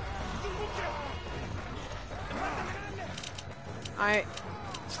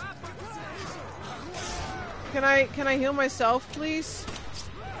 Can I heal myself, please?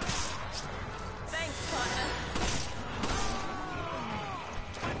 Thanks, partner.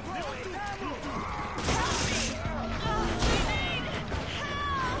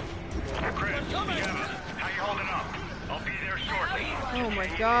 Chris, Gemma, how you holding up? I'll be there shortly. Oh my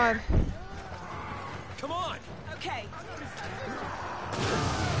god. Come on! Okay.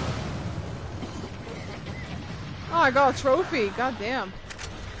 Oh, I got a trophy. God damn.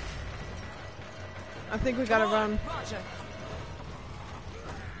 I think we gotta run. Roger.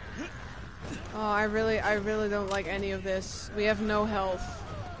 Oh, I really don't like any of this. We have no health.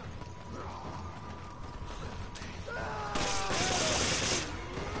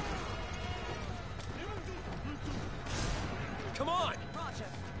 Come on! Roger.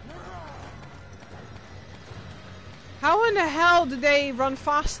 How in the hell do they run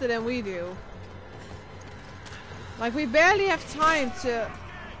faster than we do? Like, we barely have time to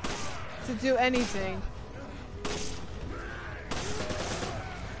do anything.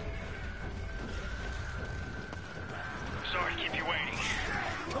 Sorry to keep you waiting.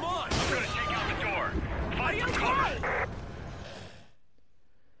 Come on! I'm gonna take out the door. Find some cover.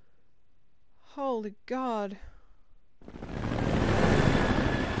 Holy god.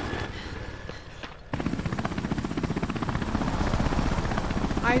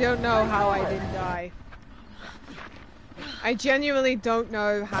 I don't know how I didn't die. I genuinely don't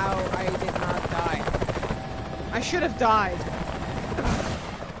know how I did not die. I should have died.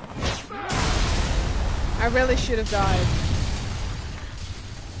 I really should have died.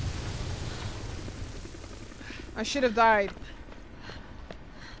 I should have died.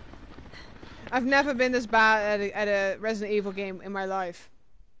 I've never been this bad at a Resident Evil game in my life.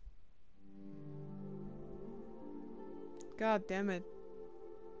 God damn it.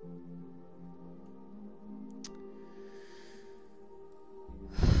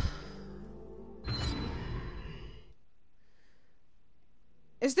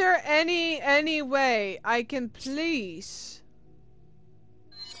 Is there any way I can please?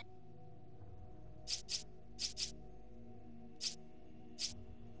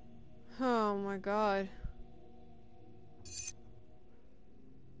 Oh my god.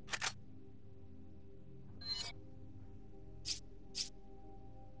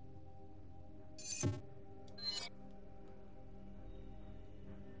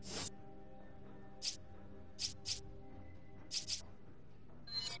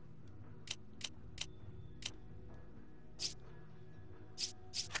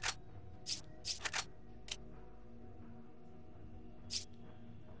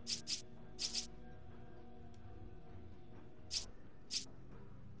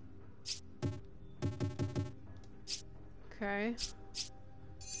 Okay.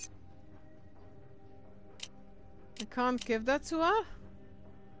 I can't give that to her?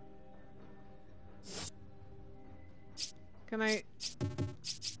 Can I?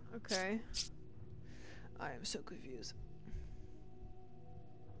 Okay. I am so confused.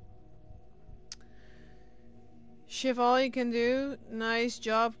 Shift all you can do. Nice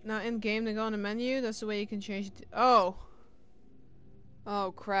job. Not in game to go on the menu. That's the way you can change it. Oh.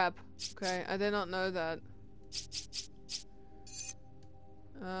 Oh crap. Okay, I did not know that.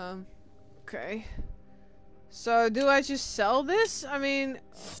 Okay. So, do I just sell this? I mean,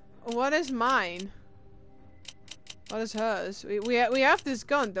 what is mine? What is hers? We have this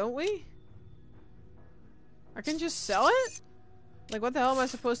gun, don't we? I can just sell it? Like, what the hell am I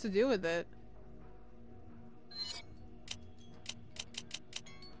supposed to do with it?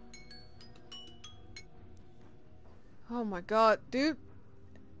 Oh my god, dude.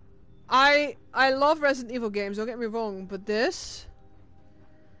 I love Resident Evil games, don't get me wrong, but this...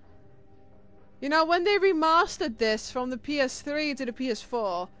 You know, when they remastered this from the PS3 to the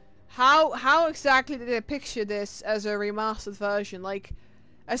PS4, how exactly did they picture this as a remastered version? Like,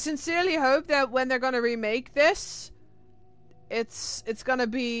 I sincerely hope that when they're gonna remake this, it's gonna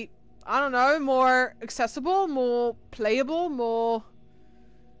be, I don't know, more accessible, more playable, more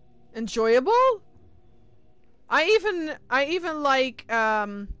enjoyable. I even like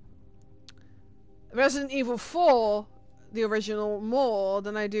Resident Evil 4, the original, more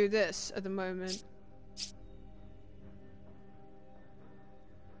than I do this at the moment.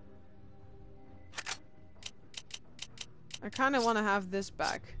 I kind of want to have this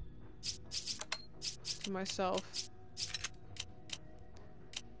back to myself.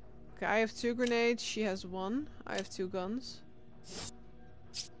 Okay, I have 2 grenades, she has 1. I have 2 guns.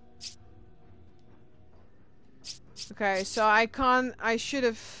 Okay, so I can't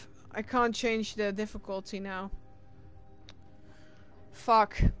change the difficulty now.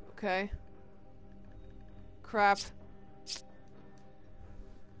 Fuck. Okay. Crap.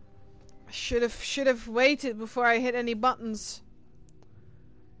 Should have waited before I hit any buttons.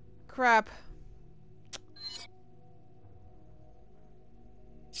 Crap.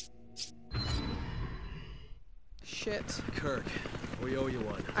 Shit. Kirk, we owe you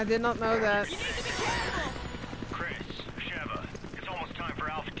one. I did not know that. Chris, Sheva, it's almost time for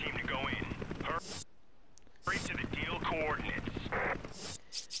Alpha Team to go in. Hurry to the deal coordinates.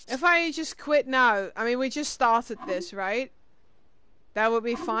 If I just quit now, I mean, we just started this, right? That would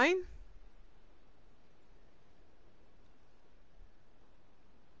be fine?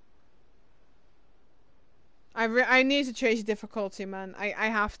 I need to change difficulty, man. I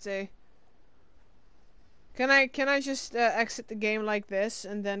have to. Can I just exit the game like this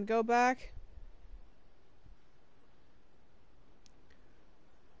and then go back?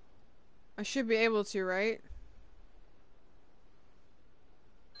 I should be able to, right?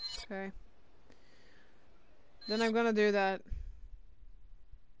 Okay. Then I'm gonna do that.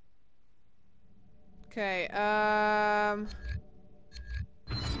 Okay, how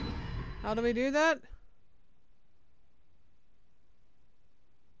do we do that?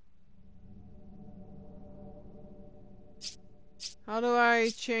 How do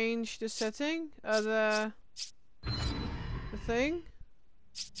I change the setting? The thing?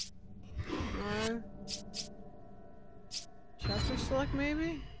 No. Chapter select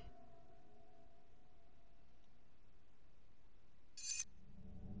maybe?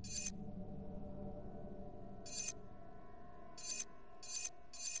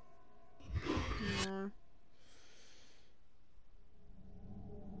 No.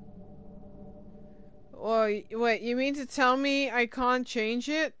 Oh, wait, you mean to tell me I can't change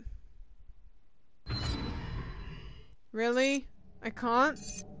it? Really? I can't?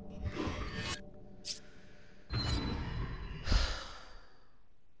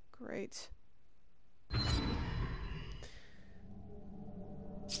 Great.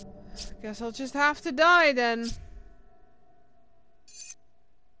 Guess I'll just have to die then.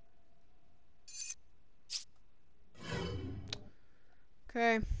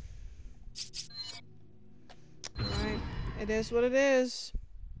 Okay. Alright. It is what it is.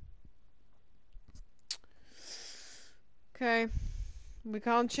 Okay. We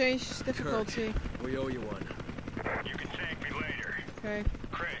can't change difficulty. Kirk, we owe you one. You can thank me later. Okay.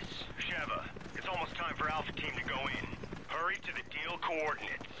 Chris, Sheva, it's almost time for Alpha Team to go in. Hurry to the deal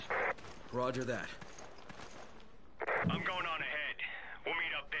coordinates. Roger that. I'm going on ahead. We'll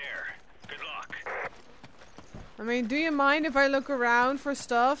meet up there. Good luck. I mean, do you mind if I look around for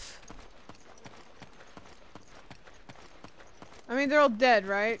stuff? I mean, they're all dead,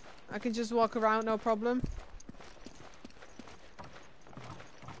 right? I can just walk around, no problem.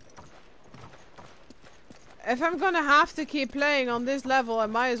 If I'm gonna have to keep playing on this level, I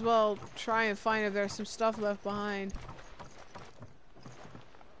might as well try and find if there's some stuff left behind.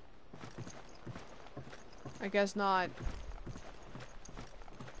 I guess not.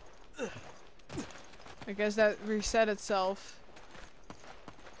 I guess that reset itself.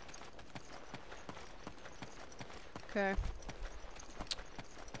 Okay.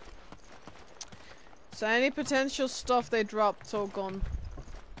 So any potential stuff they dropped, all gone.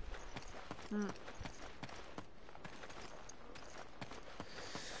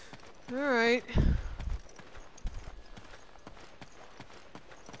 Alright.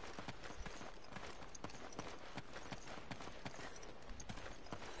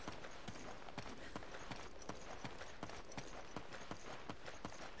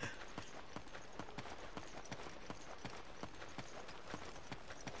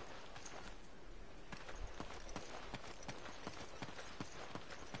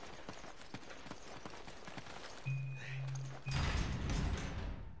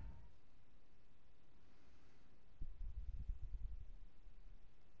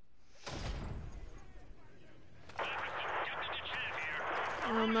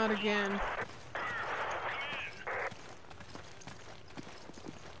 Oh, not again.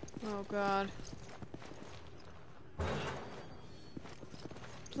 Oh god.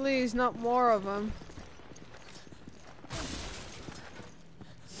 Please, not more of them.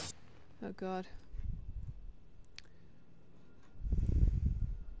 Oh god.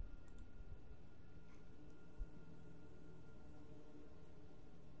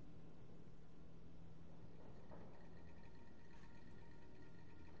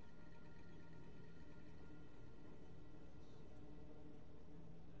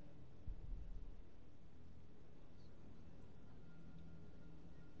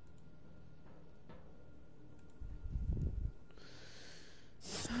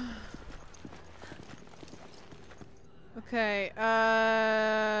 Okay,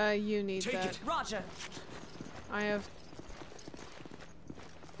 you need Take that. it. Roger. I have...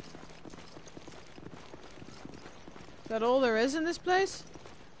 that all there is in this place?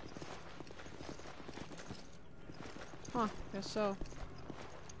 Huh, guess so.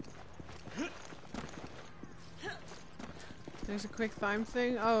 There's a quick time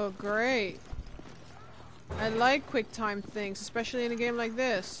thing. Oh, great. I like quick time things, especially in a game like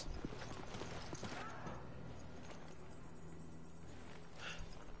this.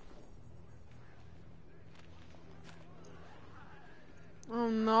 Oh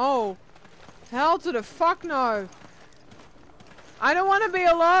no. Hell to the fuck no. I don't want to be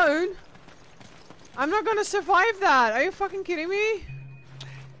alone. I'm not gonna survive that. Are you fucking kidding me?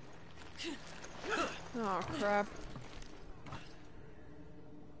 Oh crap.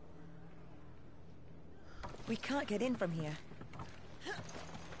 We can't get in from here.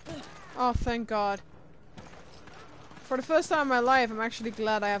 Oh, thank God. For the first time in my life, I'm actually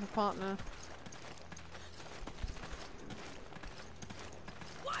glad I have a partner.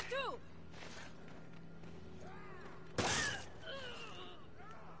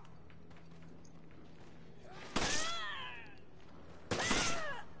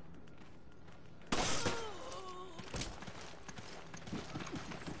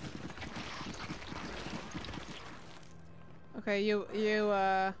 Okay, you,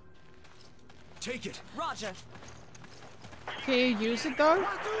 Take it. Roger. can you use it though?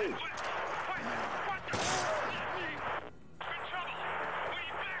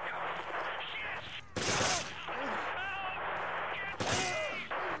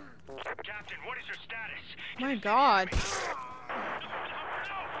 Captain, what is your status? My God.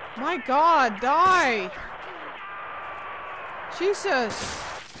 My God, die! Jesus!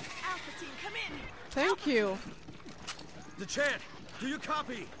 Alpha team, come in. Thank you. Dechant, do you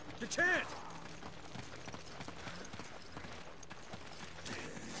copy? Dechant!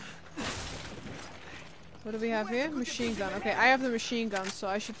 What do we have here? Machine gun. Okay, I have the machine gun, so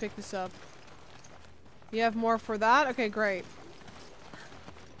I should pick this up. You have more for that? Okay, great.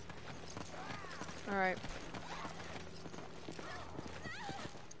 Alright.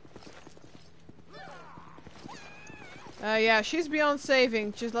 Yeah, she's beyond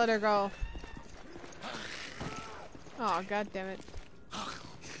saving. Just let her go. Oh, God damn it.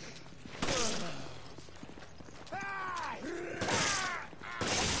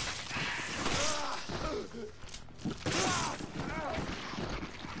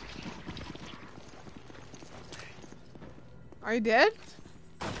 Are you dead?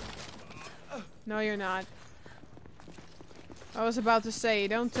 No, you're not. I was about to say,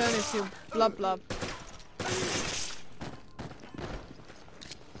 don't turn into blub blub.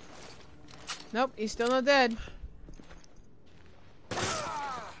 Nope, he's still not dead.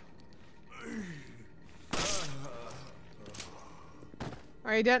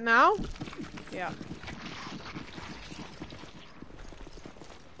 Are you dead now? Yeah.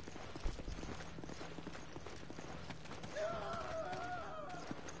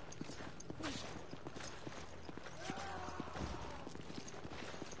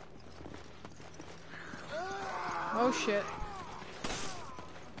 Oh shit.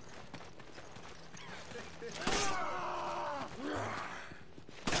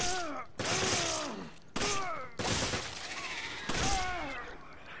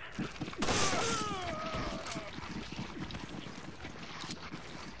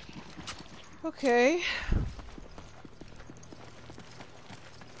 Okay.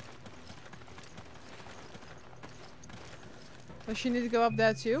 Does she need to go up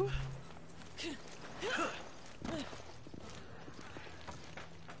there too?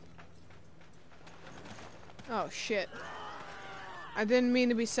 Oh shit. I didn't mean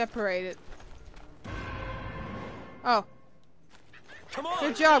to be separated. Oh. Come on!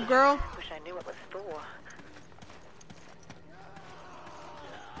 Good job, girl. Wish I knew what was for.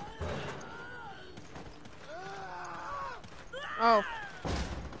 Oh.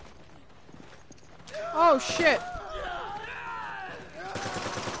 Oh shit.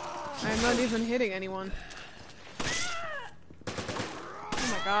 I'm not even hitting anyone. Oh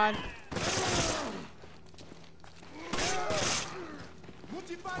my God.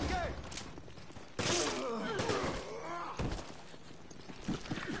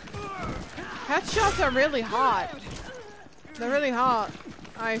 Headshots are really hot. They're really hot.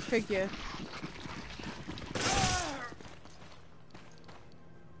 I figure.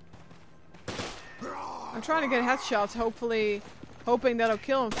 I'm trying to get headshots, hoping that'll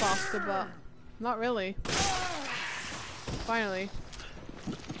kill him faster, but not really. Finally.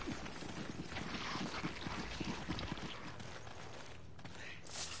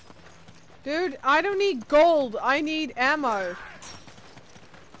 Dude, I don't need gold. I need ammo.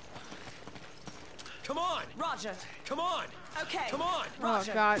 Come on! Roger. Come on! Okay. Come on! Oh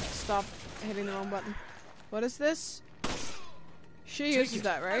God, stop hitting the wrong button. What is this? She uses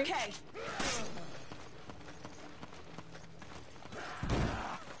that, right? Okay.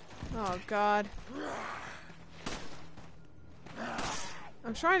 Oh god.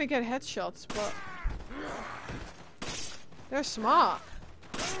 I'm trying to get headshots, but they're smart.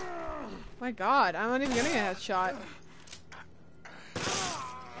 My god, I'm not even getting a headshot.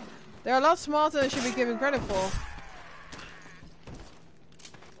 They're a lot smarter than I should be given credit for.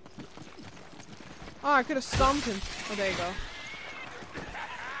 Oh, I could have stomped him. Oh, there you go.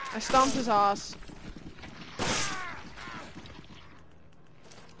 I stomped his ass.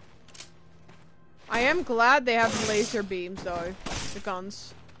 I am glad they have laser beams, though. The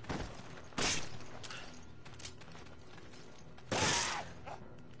guns.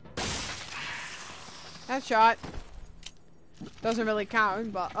 Headshot. Doesn't really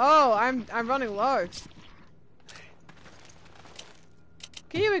count, but oh, I'm running low.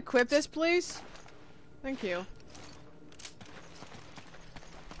 Can you equip this, please? Thank you.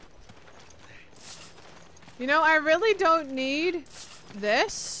 You know, I really don't need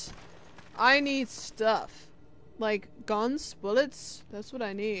this. I need stuff. Like guns, bullets. That's what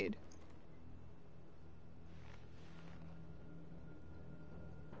I need.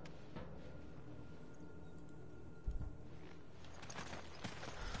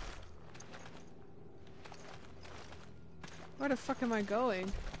 Where the fuck am I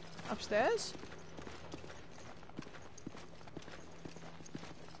going? Upstairs?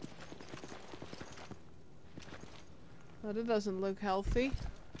 Oh, that doesn't look healthy.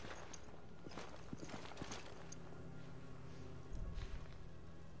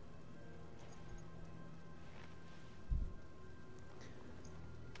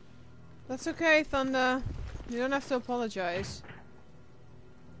 That's okay, Thunder. You don't have to apologize.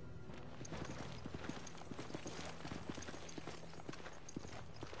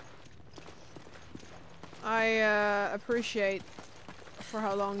 I appreciate for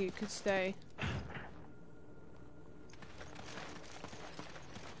how long you could stay.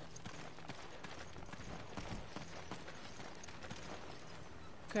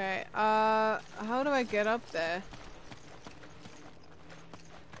 Okay, how do I get up there?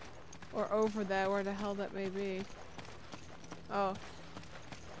 Or over there, where the hell that may be. Oh.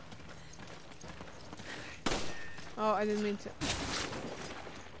 Oh, I didn't mean to.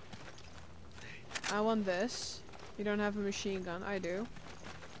 I want this. You don't have a machine gun. I do.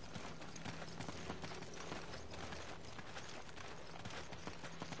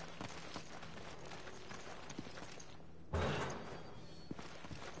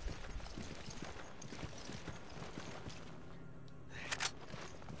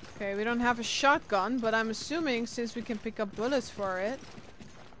 Okay, we don't have a shotgun, but I'm assuming since we can pick up bullets for it.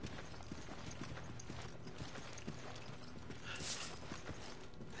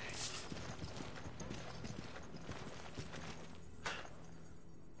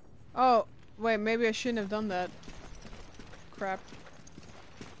 Oh, wait, maybe I shouldn't have done that. Crap.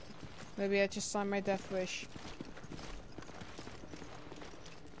 Maybe I just signed my death wish.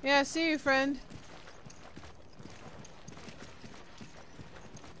 Yeah, see you, friend.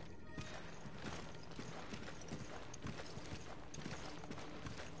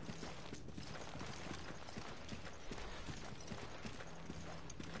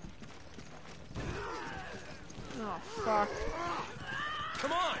 Oh, fuck.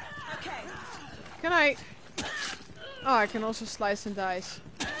 Come on! Okay. Can I... Oh, I can also slice and dice.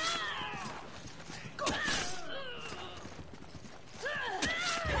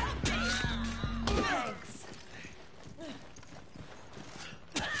 Thanks.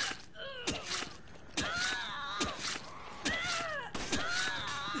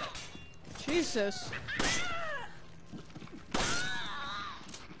 Jesus.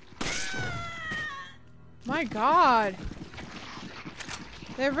 My god.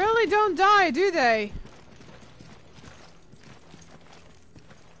 They really don't die, do they?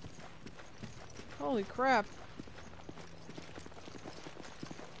 Holy crap.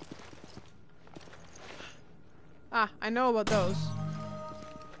 Ah, I know about those.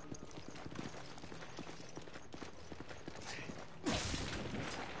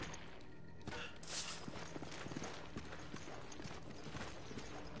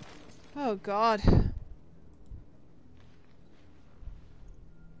 Oh god.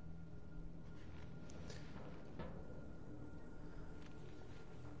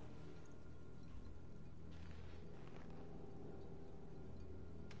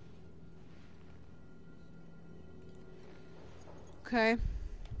 Okay.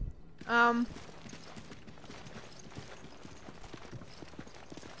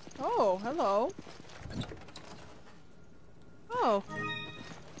 Oh, hello. Oh.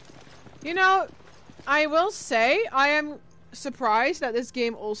 You know, I will say, I am surprised that this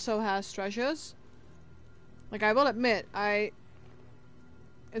game also has treasures. Like, I will admit,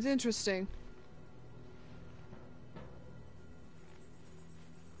 it's interesting.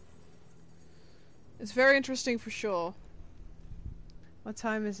 It's very interesting for sure. What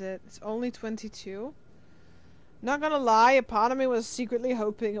time is it? It's only 22. Not gonna lie, a part of me was secretly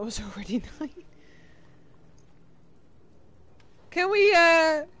hoping it was already 9. Can we,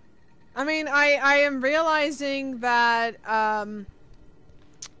 I mean, I am realizing that, how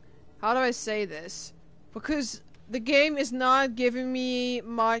do I say this? Because the game is not giving me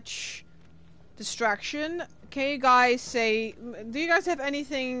much distraction. Can you guys say, do you guys have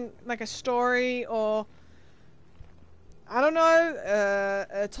anything, like a story or, I don't know,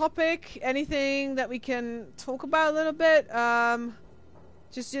 a topic, anything that we can talk about a little bit?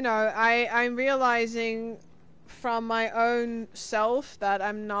 Just, you know, I'm realizing from my own self that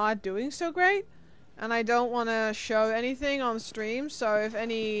I'm not doing so great, and I don't want to show anything on stream, so if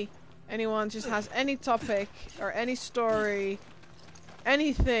anyone just has any topic or any story,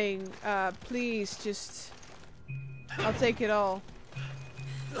 anything, please just, I'll take it all.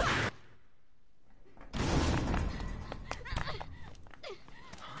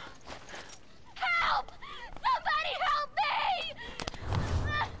 Help! Somebody help me!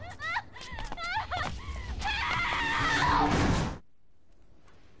 Help!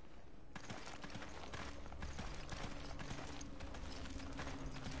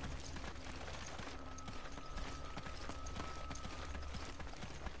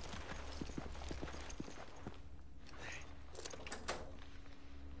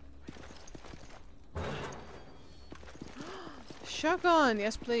 Shotgun,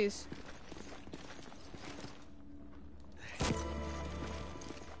 yes please.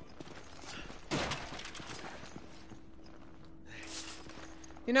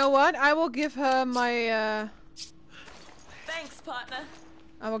 You know what? I will give her my, Thanks, partner.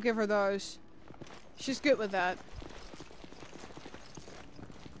 I will give her those. She's good with that.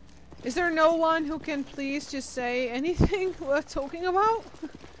 Is there no one who can please just say anything worth talking about?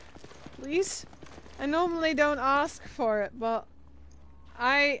 Please? I normally don't ask for it, but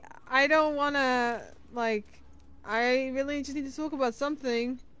I don't wanna, like, I really just need to talk about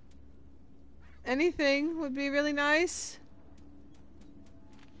something. Anything would be really nice.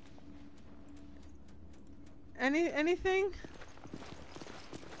 Anything?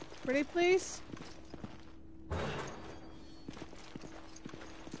 Pretty please?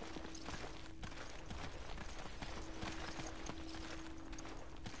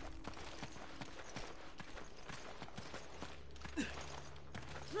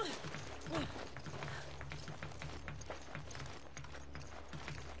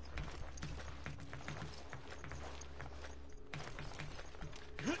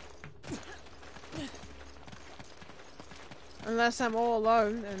 Unless I'm all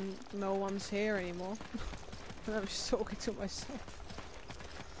alone and no one's here anymore. And I'm just talking to myself.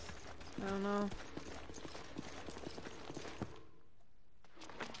 I don't know.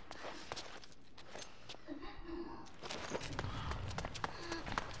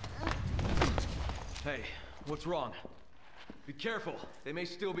 Hey, what's wrong? Be careful. They may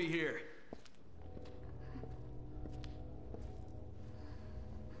still be here.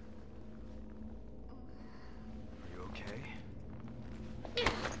 Are you okay?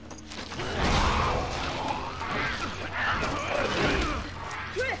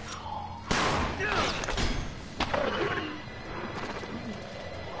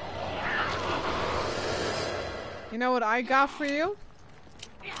 You know what I got for you?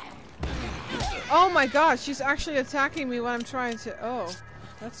 Oh my god, she's actually attacking me when I'm trying to... Oh,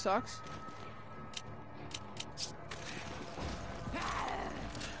 that sucks.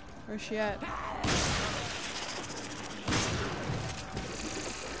 Where's she at?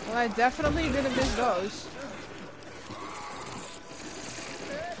 Well, I definitely didn't miss those.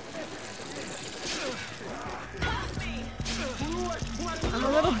 I'm a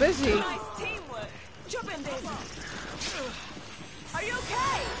little busy. Nice teamwork. Jump in there. Are you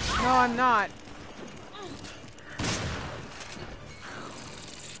okay? No, I'm not.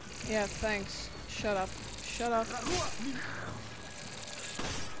 Yeah, thanks. Shut up. Shut up.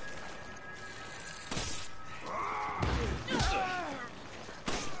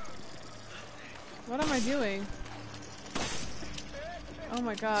 What am I doing? Oh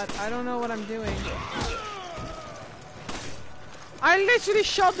my god, I don't know what I'm doing. I literally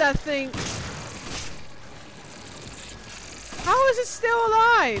shot that thing. How is it still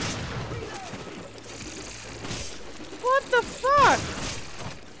alive? What the fuck?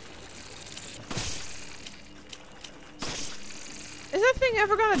 Is that thing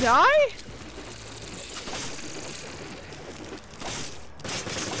ever gonna die?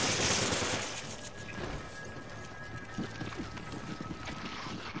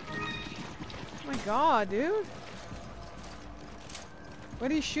 god, dude.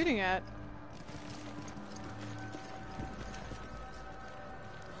 What are you shooting at?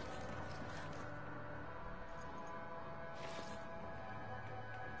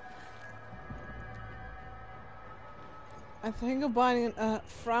 I think of buying a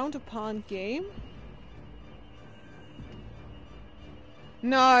frowned upon game.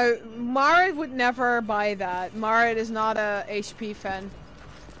 No, Marit would never buy that. Marit is not a HP fan.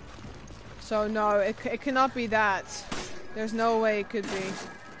 So no, it cannot be that. There's no way it could be.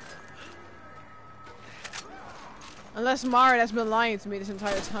 Unless Marit has been lying to me this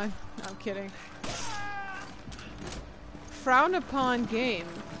entire time. No, I'm kidding. Frowned upon game.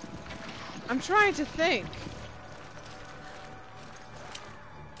 I'm trying to think.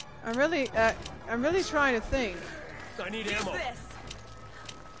 I'm really trying to think. I need ammo.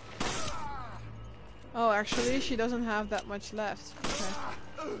 Oh, actually, she doesn't have that much left.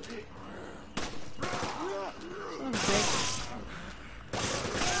 Okay. Oh,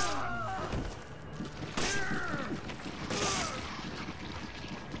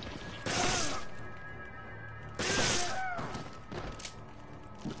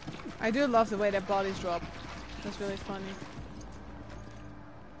 I do love the way their bodies drop. That's really funny.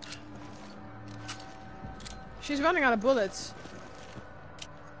 She's running out of bullets.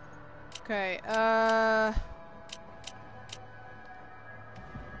 Okay,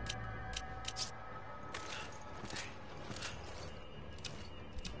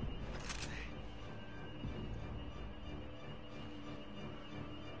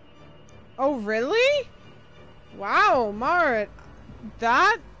 oh, really? Wow, Marit.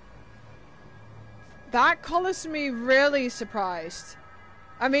 That colors me really surprised.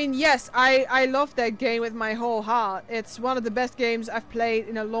 I mean, yes, I love that game with my whole heart. It's one of the best games I've played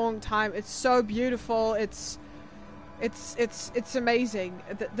in a long time. It's so beautiful. It's amazing.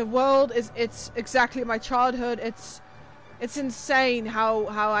 The world it's exactly my childhood. It's insane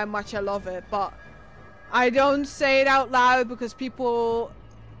how much I love it. But I don't say it out loud because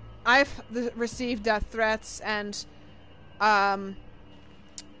I've received death threats and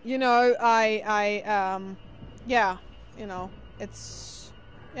you know, yeah, you know,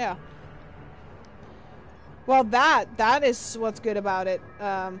 yeah. Well, that is what's good about it.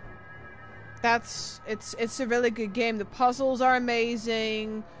 It's a really good game. The puzzles are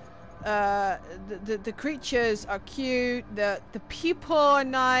amazing. The creatures are cute. The people are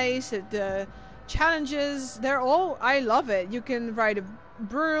nice. The challenges, I love it. You can ride a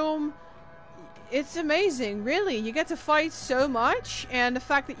broom. It's amazing, really. You get to fight so much, and the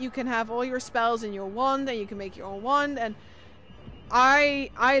fact that you can have all your spells in your wand, and you can make your own wand, and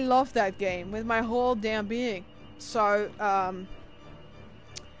I love that game with my whole damn being. So,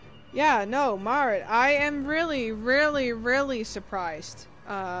 yeah, no, Marit, I am really, really, really surprised.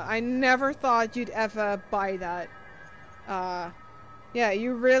 I never thought you'd ever buy that. Yeah,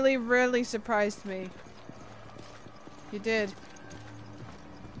 you really, really surprised me. You did.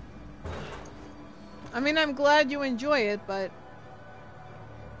 I mean, I'm glad you enjoy it, but...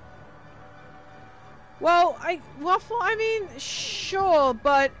 Well, I mean, sure,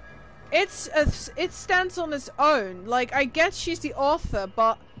 but it stands on its own. Like, I guess she's the author,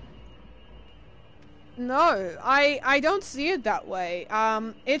 but... No, I don't see it that way.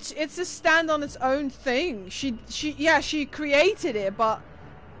 It's a stand on its own thing. She created it, but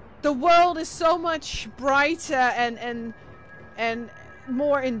the world is so much brighter and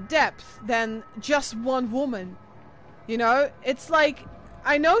more in depth than just one woman. You know, it's like,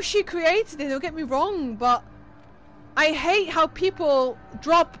 I know she created it, don't get me wrong, but I hate how people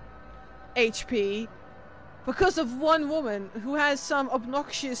drop HP because of one woman who has some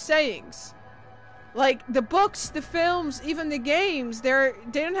obnoxious sayings. Like, the books, the films, even the games, they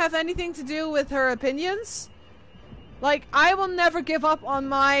don't have anything to do with her opinions. Like, I will never give up on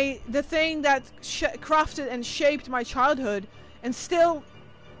the thing that crafted and shaped my childhood and still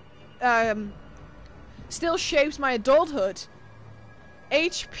shapes my adulthood.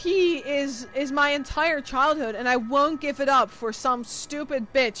 HP is my entire childhood, and I won't give it up for some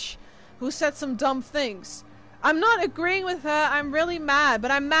stupid bitch who said some dumb things. I'm not agreeing with her, I'm really mad,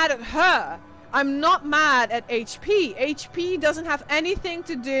 but I'm mad at her. I'm not mad at HP. HP doesn't have anything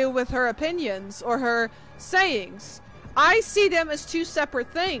to do with her opinions or her sayings. I see them as two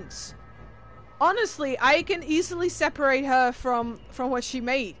separate things. Honestly, I can easily separate her from what she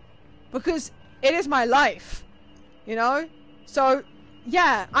made, because it is my life, you know? So,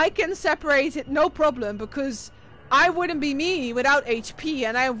 yeah, I can separate it, no problem, because I wouldn't be me without HP,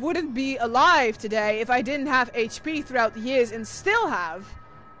 and I wouldn't be alive today if I didn't have HP throughout the years, and still have.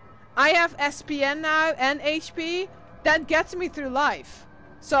 I have SPN now and HP. That gets me through life.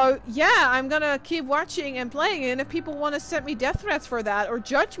 So, yeah, I'm gonna keep watching and playing, and if people want to send me death threats for that, or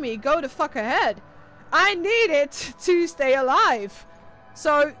judge me, go the fuck ahead. I need it to stay alive.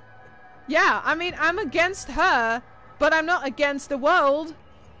 So, yeah, I mean, I'm against her, but I'm not against the world.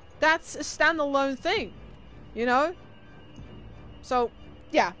 That's a standalone thing, you know? So,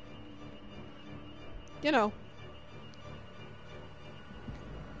 yeah. You know.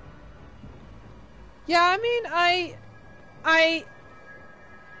 Yeah, I mean,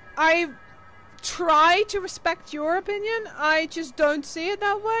 I try to respect your opinion. I just don't see it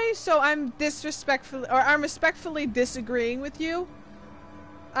that way. So I'm respectfully disagreeing with you.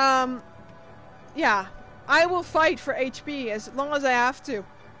 Yeah, I will fight for HB as long as I have to.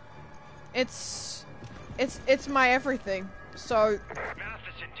 It's my everything. So.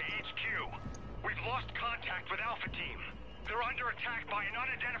 Matheson to HQ. We've lost contact with Alpha Team. They're under attack by an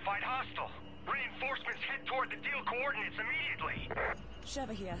unidentified hostile. Reinforcements head toward the deal coordinates immediately.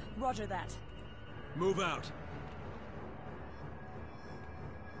 Sheva here. Roger that. Move out.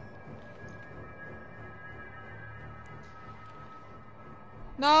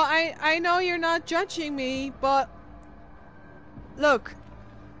 No, I know you're not judging me, but look,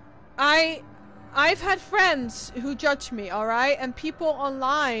 I've had friends who judge me, alright? And people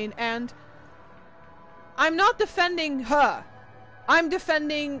online, and I'm not defending her. I'm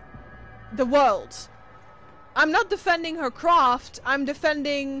defending the world. I'm not defending her craft, I'm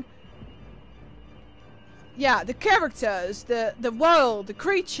defending, yeah, the characters, the world, the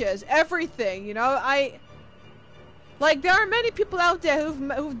creatures, everything, you know? Like, there are many people out there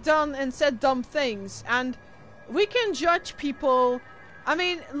who've done and said dumb things, and we can judge people. I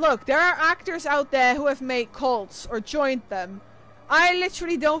mean, look, there are actors out there who have made cults or joined them. I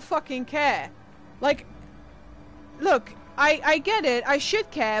literally don't fucking care. Like, look, I get it, I should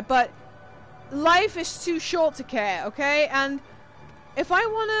care, but life is too short to care, okay? And if I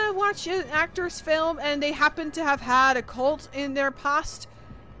want to watch an actor's film and they happen to have had a cult in their past,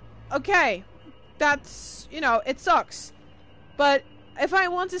 okay, that's, you know, it sucks. But if I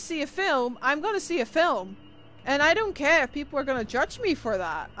want to see a film, I'm going to see a film. And I don't care if people are going to judge me for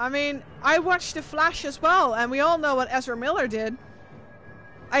that. I mean, I watched The Flash as well, and we all know what Ezra Miller did.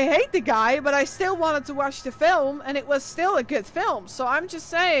 I hate the guy, but I still wanted to watch the film, and it was still a good film. So I'm just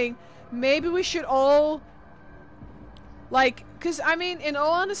saying, maybe we should all, like, because, I mean, in all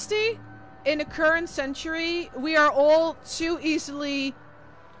honesty, in the current century, we are all too easily,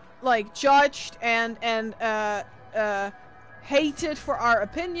 like, judged and hated for our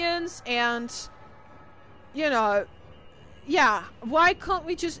opinions, and, you know, yeah, why can't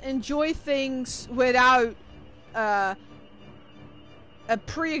we just enjoy things without a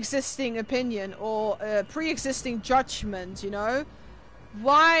pre-existing opinion or a pre-existing judgment, you know?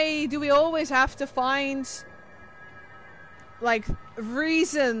 Why do we always have to find, like,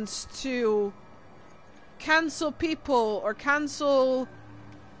 reasons to cancel people or cancel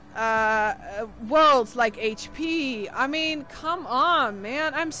worlds like HP? I mean, come on,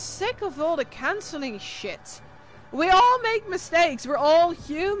 man. I'm sick of all the canceling shit. We all make mistakes. We're all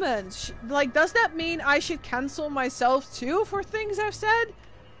humans. Like, does that mean I should cancel myself too for things I've said?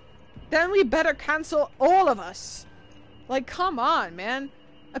 Then we better cancel all of us. Like, come on, man.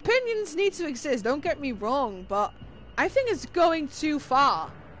 Opinions need to exist, don't get me wrong, but I think it's going too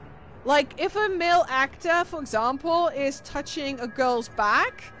far. Like, if a male actor, for example, is touching a girl's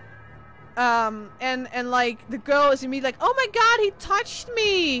back, and like, the girl is immediately like, oh my god, he touched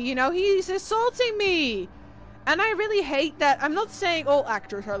me! You know, he's assaulting me! And I really hate that. I'm not saying all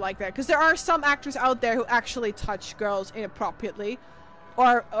actors are like that, because there are some actors out there who actually touch girls inappropriately,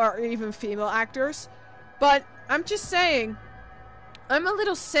 or even female actors. But I'm just saying, I'm a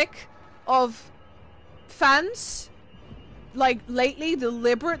little sick of fans, like, lately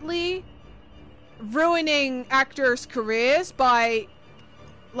deliberately ruining actors' careers by,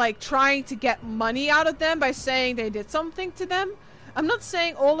 like, trying to get money out of them by saying they did something to them. I'm not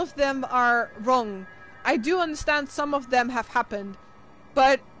saying all of them are wrong. I do understand some of them have happened,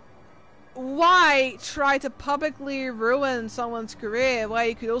 but why try to publicly ruin someone's career? Why,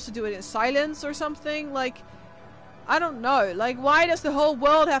 you could also do it in silence or something? Like, I don't know. Like, why does the whole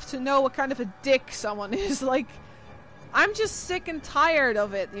world have to know what kind of a dick someone is? Like, I'm just sick and tired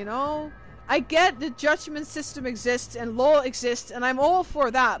of it, you know? I get the judgment system exists and law exists, and I'm all for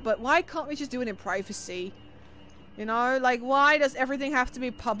that, but why can't we just do it in privacy? You know, like, why does everything have to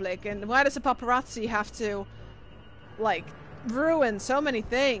be public? And why does the paparazzi have to, like, ruin so many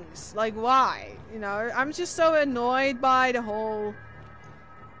things? Like, why? You know, I'm just so annoyed by the whole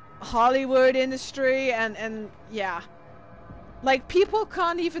Hollywood industry, and yeah. Like, people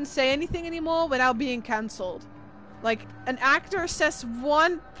can't even say anything anymore without being cancelled. Like, an actor says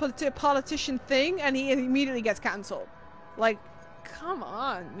one politician thing and he immediately gets cancelled. Like, come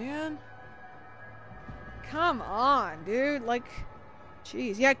on, man. Come on, dude. Like,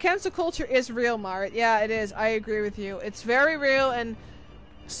 jeez. Yeah, cancel culture is real, Marit. Yeah, it is. I agree with you. It's very real, and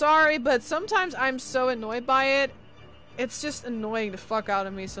sorry, but sometimes I'm so annoyed by it. It's just annoying the fuck out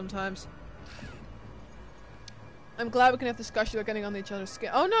of me sometimes. I'm glad we can have discussion about getting on each other's skin.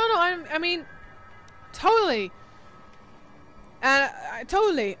 Oh, no, I mean, totally. And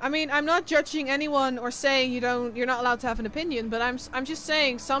totally. I mean, I'm not judging anyone or saying you're not allowed to have an opinion, but I'm just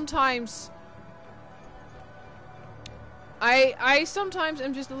saying sometimes I sometimes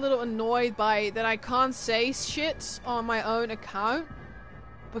am just a little annoyed by that I can't say shit on my own account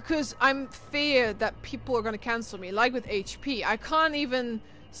because I'm feared that people are going to cancel me, like with HP. I can't even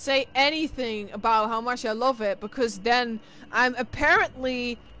say anything about how much I love it because then I'm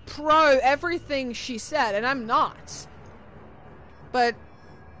apparently pro everything she said, and I'm not. But,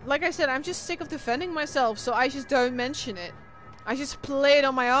 like I said, I'm just sick of defending myself, so I just don't mention it. I just play it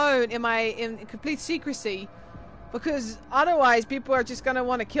on my own in complete secrecy, because otherwise people are just gonna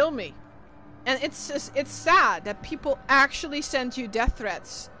want to kill me. And it's sad that people actually send you death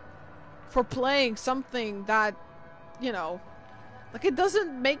threats for playing something that, you know, like, it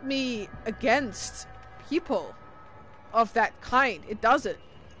doesn't make me against people of that kind. It doesn't.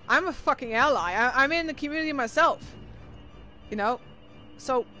 I'm a fucking ally. I'm in the community myself. You know?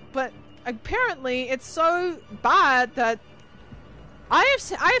 So, but apparently it's so bad that I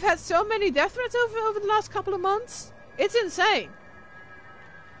have had so many death threats over the last couple of months. It's insane.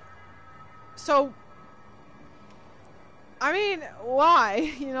 So, I mean,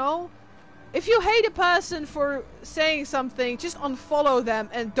 why? You know? If you hate a person for saying something, just unfollow them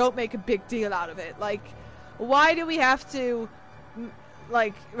and don't make a big deal out of it. Like, why do we have to,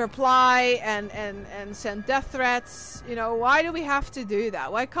 like, reply and send death threats? You know, why do we have to do that?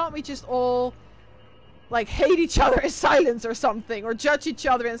 Why can't we just all, like, hate each other in silence or something? Or judge each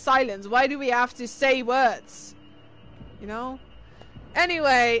other in silence? Why do we have to say words? You know?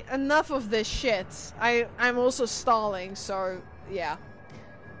 Anyway, enough of this shit. I'm also stalling, so, yeah.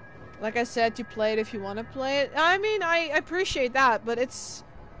 Like I said, you play it if you want to play it. I mean, I appreciate that, but it's,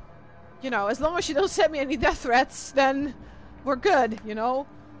 you know, as long as you don't send me any death threats, then we're good, you know?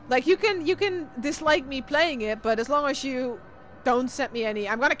 Like, you can dislike me playing it, but as long as you don't send me any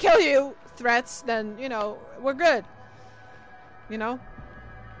 "I'm gonna kill you" threats, then, you know, we're good. You know?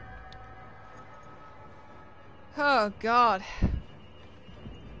 Oh, God.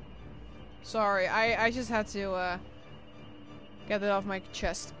 Sorry, I just had to, get it off my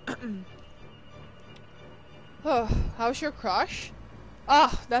chest. Oh, how's your crush?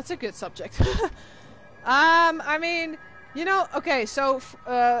 Oh, that's a good subject. I mean, you know, okay, so,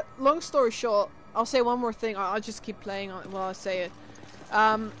 long story short, I'll say one more thing. I'll just keep playing on while I say it.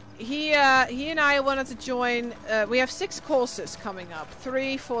 He and I wanted to join, we have 6 courses coming up.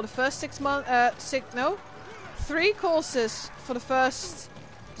 3 for the first 6 months, 3 courses for the first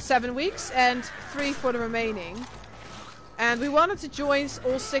 7 weeks, and 3 for the remaining. And we wanted to join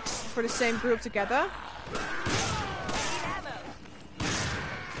all 6 for the same group together.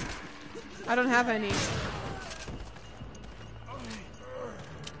 I don't have any.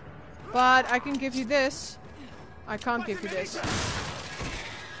 But I can give you this. I can't give you this.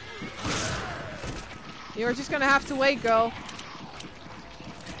 You're just gonna have to wait, girl.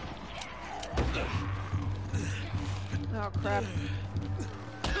 Oh, crap.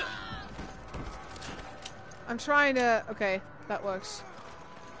 I'm trying to... Okay, that works.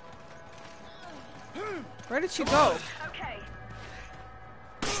 Where did she go? Okay.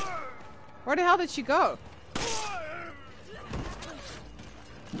 Where the hell did she go?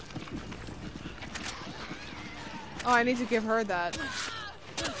 Oh, I need to give her that.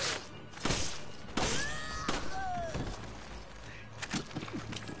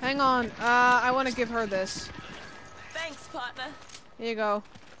 Hang on. I want to give her this. Thanks, partner. Here you go.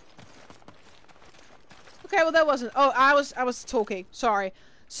 Okay, well that wasn't... Oh, I was talking. Sorry.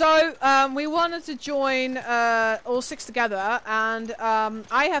 So, we wanted to join all 6 together, and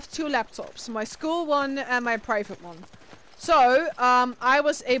I have 2 laptops. My school one and my private one. So, I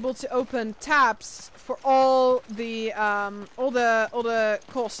was able to open tabs for all the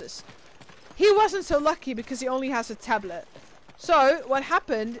courses. He wasn't so lucky because he only has a tablet. So, what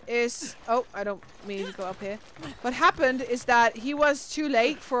happened is... Oh, I don't mean to go up here. What happened is that he was too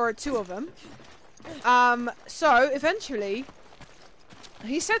late for 2 of them. So, eventually,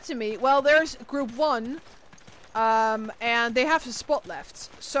 he said to me, well, there's group 1, and they have a spot left.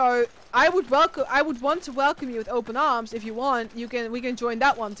 So, I would want to welcome you with open arms. If you want, we can join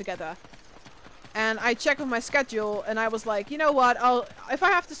that one together. And I checked with my schedule, and I was like, you know what? If I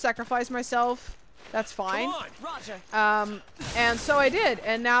have to sacrifice myself, that's fine. Come on. Roger. And so I did,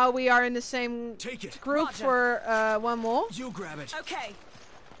 and now we are in the same group Roger. for one more. You grab it. Okay.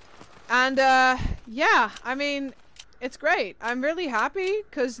 And yeah, I mean, it's great. I'm really happy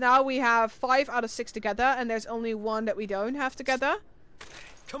because now we have 5 out of 6 together, and there's only 1 that we don't have together.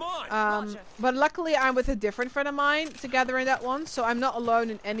 Come on. But luckily I'm with a different friend of mine together in that one, so I'm not alone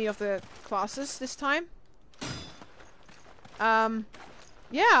in any of the classes this time. Yeah,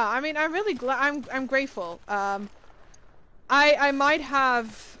 I mean, I'm really glad. I'm grateful. I might have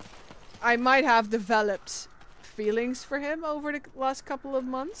developed feelings for him over the last couple of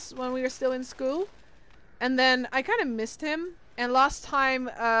months when we were still in school, and then I kind of missed him. And last time,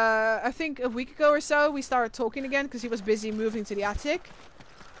 I think a week ago or so, we started talking again because he was busy moving to the attic.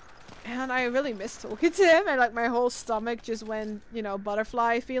 And I really missed talking to him, and like my whole stomach just went, you know,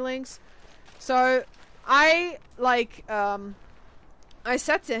 butterfly feelings. So I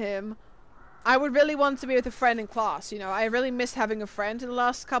said to him, I would really want to be with a friend in class. You know, I really missed having a friend in the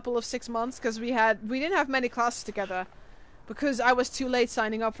last couple of 6 months because we didn't have many classes together because I was too late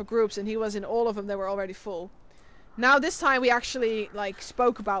signing up for groups, and he was in all of them that were already full. Now this time we actually like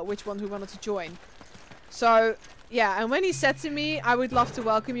spoke about which ones we wanted to join. So yeah, and when he said to me, I would love to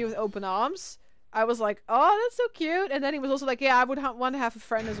welcome you with open arms, I was like, oh, that's so cute. And then he was also like, yeah, I would want to have a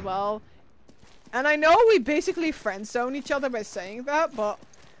friend as well. And I know we basically friend-zone each other by saying that, but,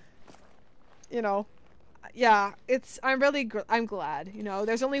 you know, yeah, I'm glad, you know.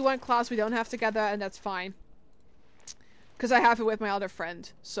 There's only 1 class we don't have together, and that's fine. Because I have it with my other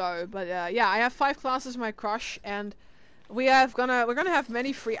friend, so, but, yeah, I have 5 classes with my crush, and we're gonna have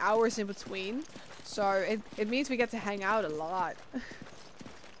many free hours in between. So it means we get to hang out a lot.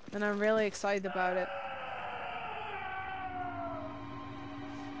 And I'm really excited about it.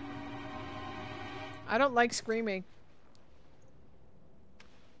 I don't like screaming.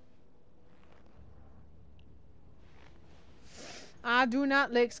 I do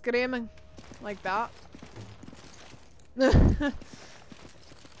not like screaming like that.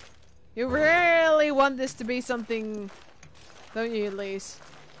 You really want this to be something, don't you, Elise?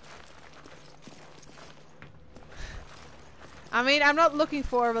 I mean, I'm not looking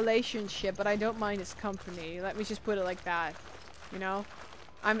for a relationship, but I don't mind his company. Let me just put it like that. You know?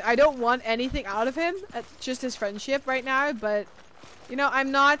 I don't want anything out of him, just his friendship right now, but you know, I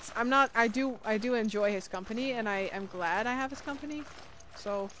do enjoy his company, and I'm glad I have his company.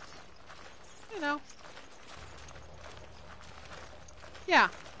 So, you know. Yeah.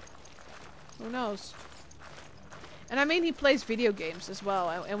 Who knows? And I mean, he plays video games as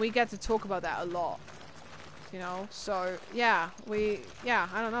well, and we get to talk about that a lot. You know, so yeah,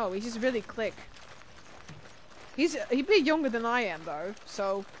 I don't know, we just really click. He'd be younger than I am though,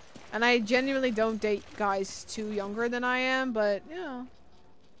 so, and I genuinely don't date guys too younger than I am, but you know.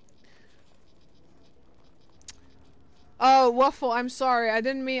 Oh, Waffle, I'm sorry, I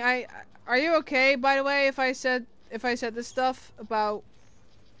didn't mean, are you okay, by the way, if I said this stuff about,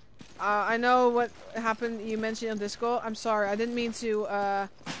 I know what happened, you mentioned on Discord, I'm sorry, I didn't mean to,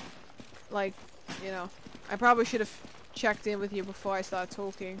 like, you know. I probably should have checked in with you before I started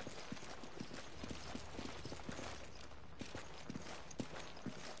talking.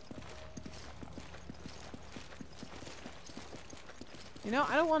 You know,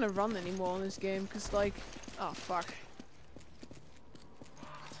 I don't want to run anymore in this game, because, like... Oh, fuck.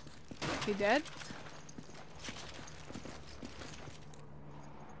 He dead?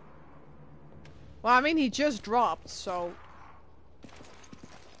 Well, I mean, he just dropped, so...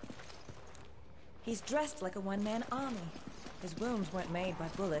 He's dressed like a one-man army. His wounds weren't made by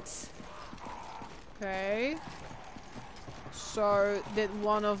bullets. Okay. So, did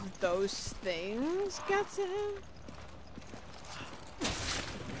one of those things get to him?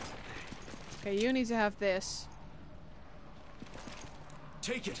 Okay, you need to have this.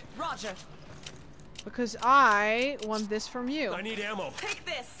 Take it. Roger. Because I want this from you. I need ammo. Take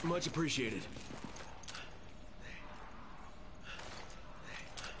this. Much appreciated.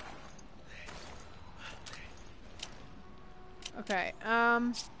 Okay,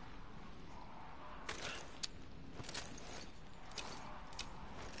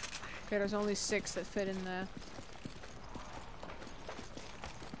 okay, there's only 6 that fit in there.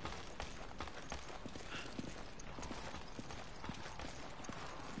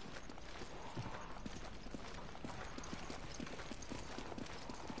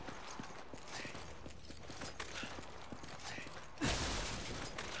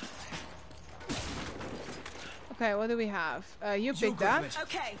 Okay, what do we have? You pick that.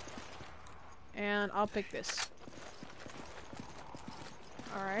 Okay. And I'll pick this.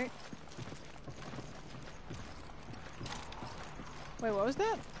 Alright. Wait, what was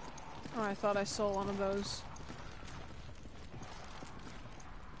that? Oh, I thought I saw one of those.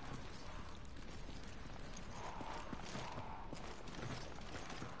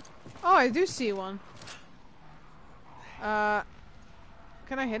 Oh, I do see one. Can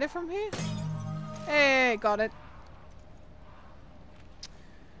I hit it from here? Hey, got it.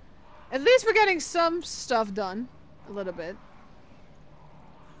 At least we're getting some stuff done. A little bit.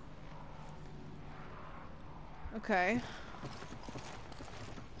 Okay.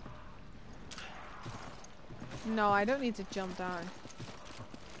 No, I don't need to jump down.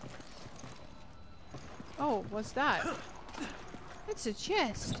 Oh, what's that? It's a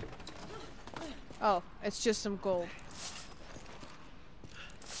chest. Oh, it's just some gold.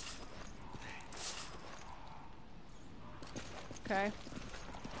 Okay.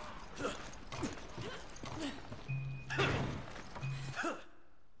 What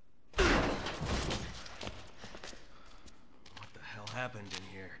the hell happened in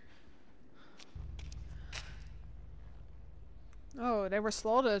here? Oh, they were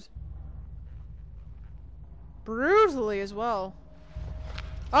slaughtered. Brutally as well.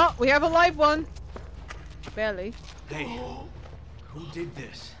 Oh, we have a live one. Barely. Hey, who did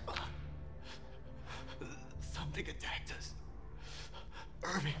this? Something attacked us.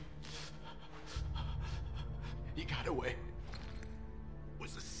 Irving. He got away. It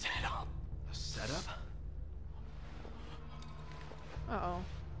was a setup. A setup? Uh-oh.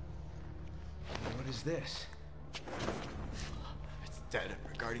 What is this? It's data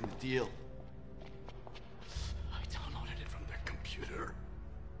regarding the deal. I downloaded it from their computer.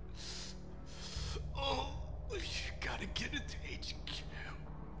 Oh, you gotta get it to HQ.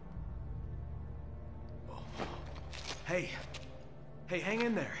 Oh. Hey. Hey, hang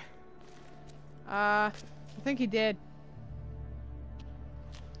in there. I think he did.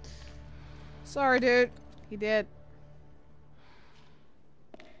 Sorry, dude. He did.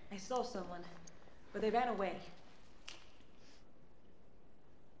 I saw someone, but they ran away.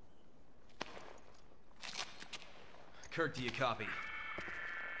 Kurt, do you copy?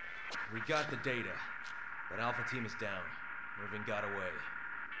 We got the data, but Alpha Team is down. Irving got away.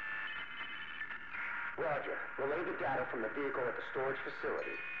 Roger. Relay the data from the vehicle at the storage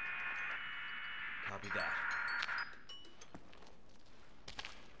facility. Copy that.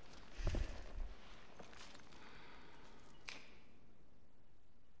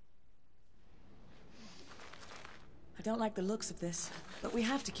 I don't like the looks of this, but we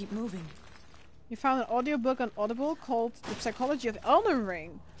have to keep moving. You found an audiobook on Audible called The Psychology of Elden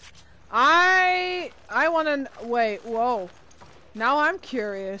Ring. I wanna... Wait, whoa. Now I'm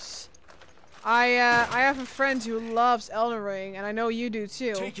curious. I have a friend who loves Elden Ring, and I know you do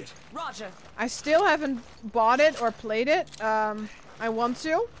too. Take it! Roger. I still haven't bought it or played it. I want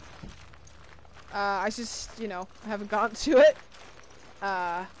to. I just, you know, haven't gotten to it.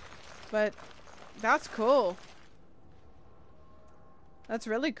 But that's cool. That's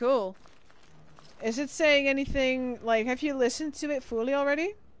really cool. Is it saying anything, like, have you listened to it fully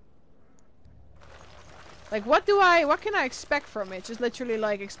already? Like, what can I expect from it? Just literally,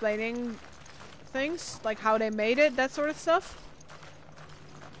 like, explaining things? Like, how they made it, that sort of stuff?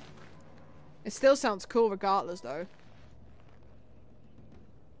 It still sounds cool regardless, though.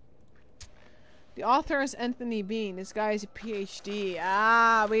 The author is Anthony Bean. This guy is a PhD.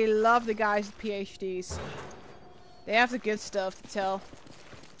 Ah, we love the guys with PhDs. They have the good stuff to tell.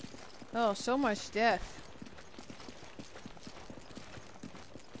 Oh, so much death.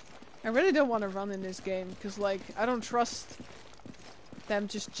 I really don't want to run in this game, because, like, I don't trust them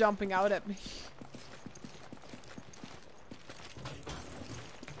just jumping out at me.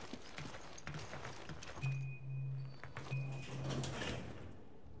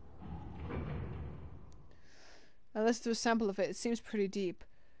 Now let's do a sample of it. It seems pretty deep.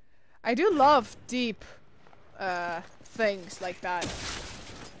 I do love deep things like that.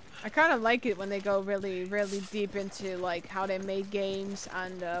 I kind of like it when they go really, really deep into like how they made games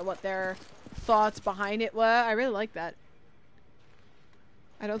and what their thoughts behind it were. I really like that.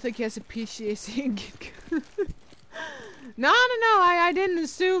 I don't think he has a PhD in Git. No, I didn't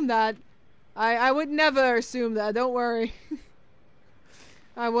assume that. I would never assume that. Don't worry.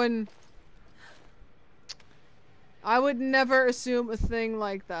 I wouldn't. I would never assume a thing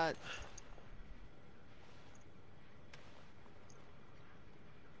like that.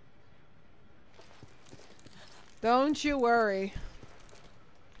 Don't you worry.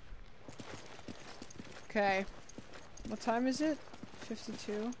 Okay. What time is it?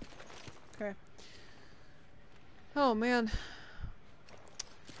 52. Okay. Oh man.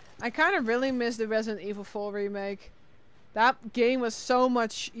 I kind of really miss the Resident Evil 4 remake. That game was so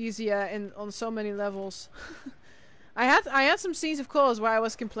much easier on so many levels. I had some scenes of course where I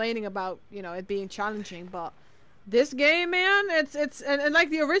was complaining about, you know, it being challenging, but this game, man, it's and like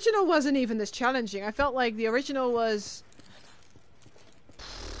the original wasn't even this challenging. I felt like the original was,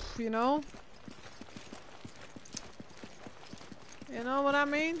 you know what I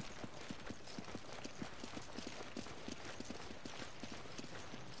mean?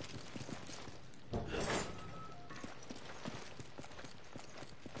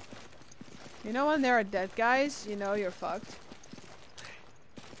 You know when there are dead guys, you know you're fucked.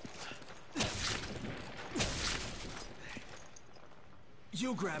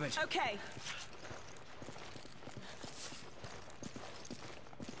 You grab it. Okay.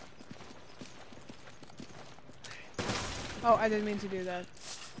 Oh, I didn't mean to do that.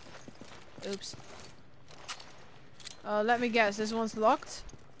 Oops. Let me guess, this one's locked?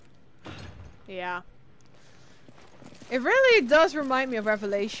 Yeah. It really does remind me of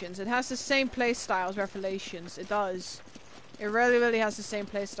Revelations. It has the same playstyle as Revelations. It does. It really, really has the same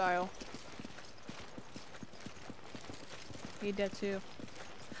playstyle. He did too.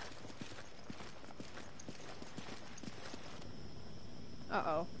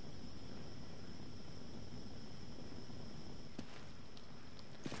 Uh-oh.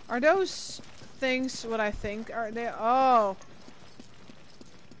 Are those things what I think? Are they? Oh.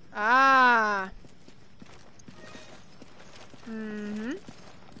 Ah. Mm-hmm.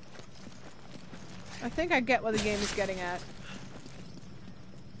 I think I get what the game is getting at.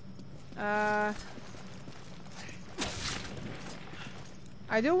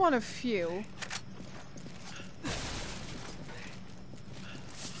 I do want a few.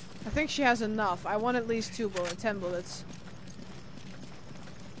 I think she has enough. I want at least 10 bullets.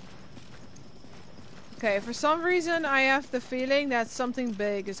 Okay, for some reason I have the feeling that something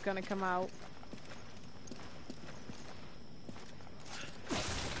big is gonna come out.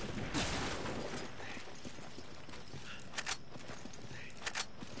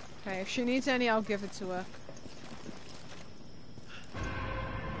 Okay, if she needs any, I'll give it to her.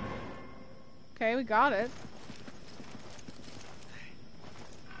 Okay, we got it.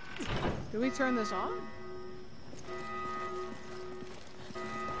 Do we turn this on?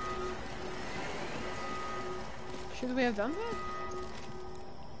 Should we have done that?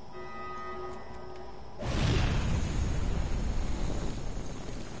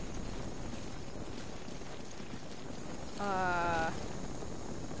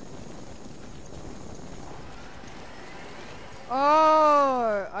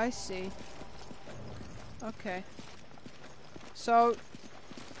 Oh, I see. Okay. So,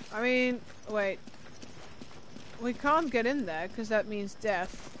 I mean, wait. We can't get in there because that means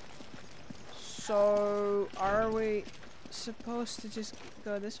death. So, are we supposed to just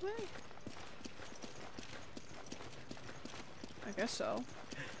go this way? I guess so.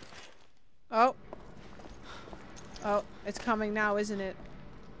 Oh. Oh, it's coming now, isn't it?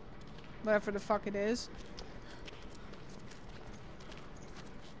 Whatever the fuck it is.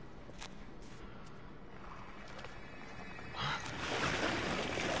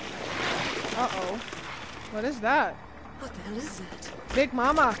 Uh-oh. What is that? What the hell is that? Big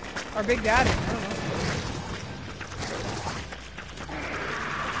Mama. Or Big Daddy. I don't know.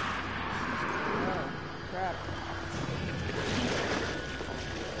 Oh, crap.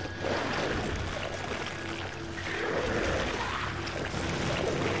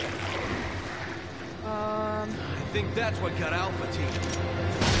 I think that's what got Alpha Team.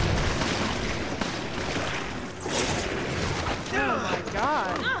 Oh my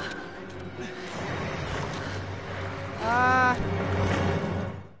god.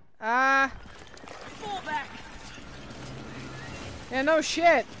 Fall back. Yeah, no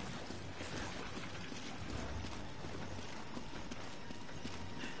shit.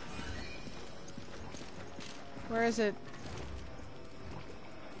 Where is it?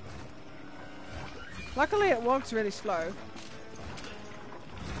 Luckily it walks really slow.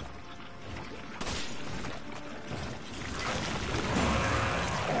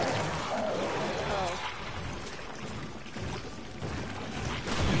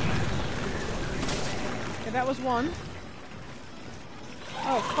 That was one.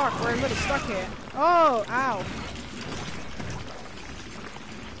 Oh fuck, we're a little stuck here. Oh, ow.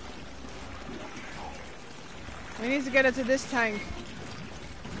 We need to get it to this tank.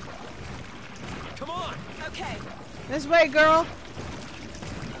 Come on. Okay. This way, girl.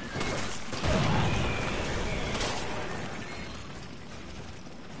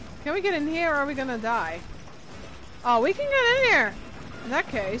 Can we get in here or are we gonna die? Oh, we can get in here. In that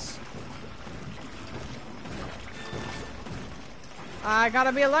case. I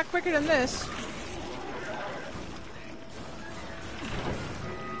gotta be a lot quicker than this.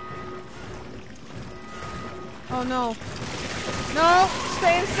 Oh no. No!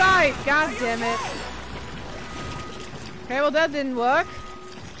 Stay inside! God damn it. Okay, well that didn't work.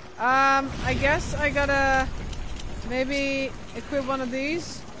 I guess I gotta maybe equip one of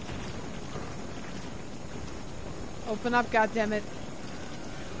these. Open up, God damn it.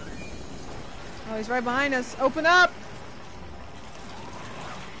 Oh, he's right behind us. Open up!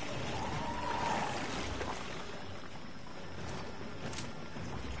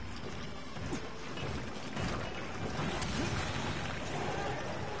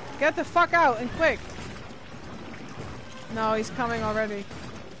 Get the fuck out and quick. No, he's coming already.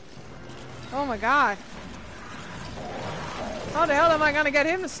 Oh my god. How the hell am I gonna get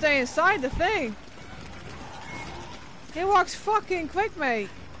him to stay inside the thing? He walks fucking quick, mate.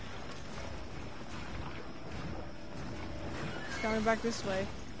 He's coming back this way.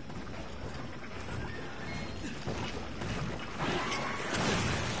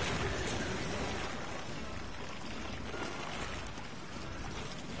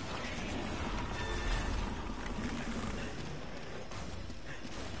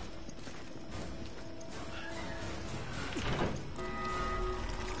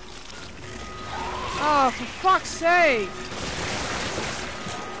 Oh, for fuck's sake!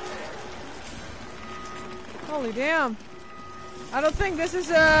 Holy damn. I don't think this is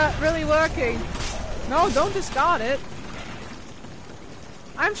really working. No, don't discard it.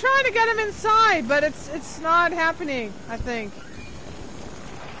 I'm trying to get him inside, but it's not happening, I think.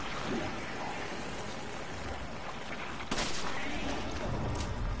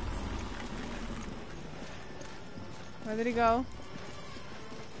 Where did he go?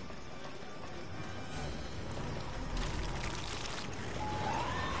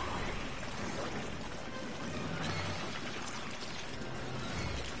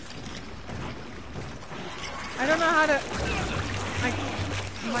 I don't know how to...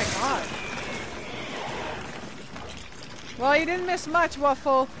 Oh my god. Well, you didn't miss much,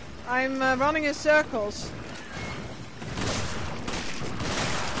 Waffle. I'm running in circles.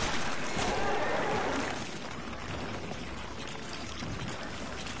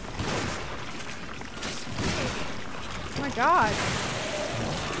 Oh my god.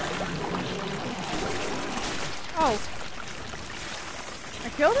 Oh. I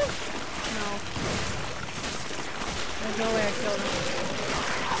killed him? No. There's no way I killed him.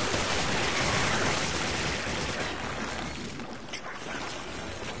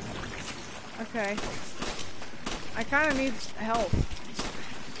 Okay. I kind of need help.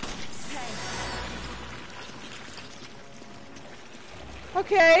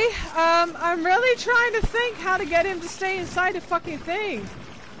 Okay, I'm really trying to think how to get him to stay inside the fucking thing.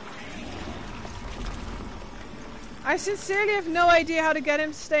 I sincerely have no idea how to get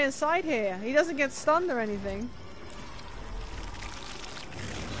him to stay inside here. He doesn't get stunned or anything.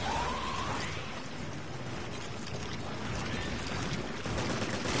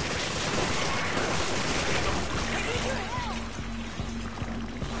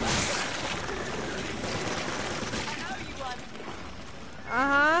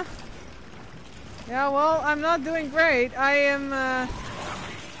 Uh-huh. Yeah, well, I'm not doing great. I am, I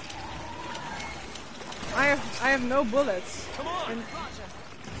have no bullets. Come on! And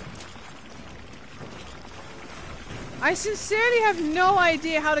I sincerely have no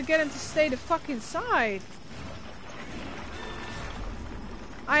idea how to get him to stay the fuck inside.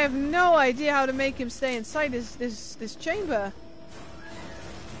 I have no idea how to make him stay inside this chamber.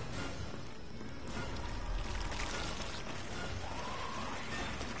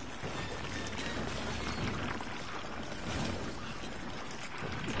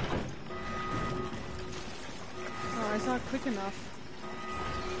 Oh, it's not quick enough.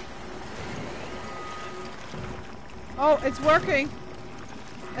 Oh, it's working.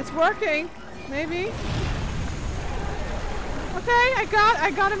 It's working. Maybe. Okay, I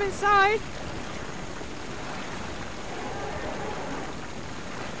got him inside.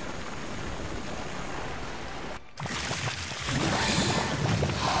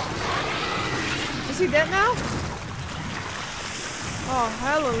 Is he dead now? Oh,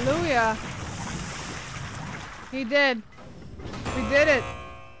 hallelujah. He did. We did it.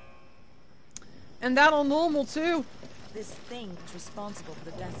 And that on normal too. This thing is responsible for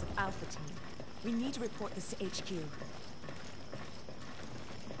the deaths of Alpha Team. We need to report this to HQ.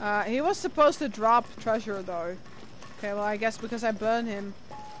 He was supposed to drop treasure though. Okay, well I guess because I burned him.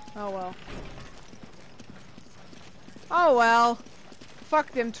 Oh well. Oh well.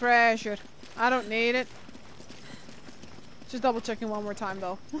 Fuck them treasure. I don't need it. Just double checking one more time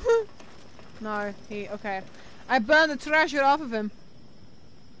though. No, okay. I burned the treasure off of him.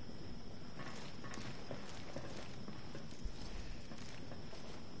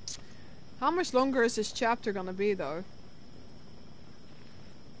 How much longer is this chapter gonna be, though?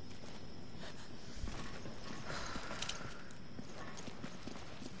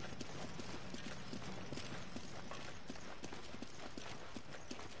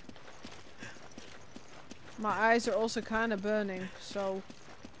 My eyes are also kind of burning, so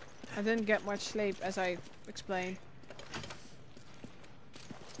I didn't get much sleep, as I explained.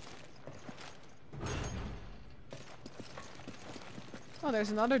 Oh,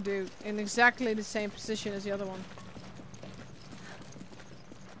 there's another dude in exactly the same position as the other one.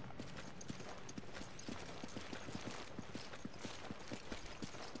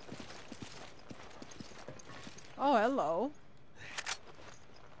 Oh, hello.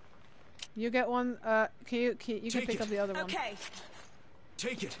 You get one, you can pick up the other one. Okay.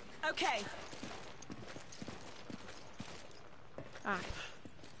 Take it. Okay. Ah.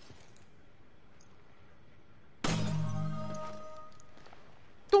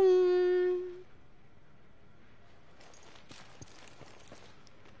 Dong!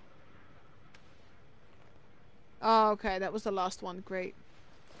 Oh, okay, that was the last one. Great.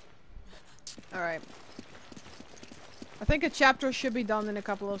 Alright. I think a chapter should be done in a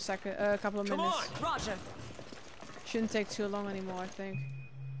couple of minutes. Come on, Roger. Shouldn't take too long anymore, I think.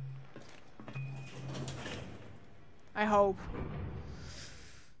 I hope.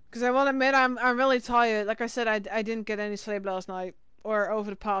 Because I will admit, I'm really tired. Like I said, I didn't get any sleep last night. Or over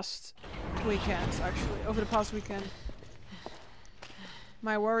the past weekends, actually. Over the past weekend.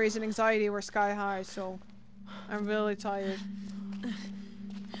 My worries and anxiety were sky high, so I'm really tired.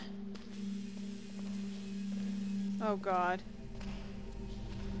 Oh god.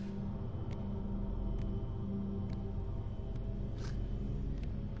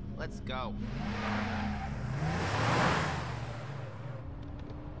 Let's go.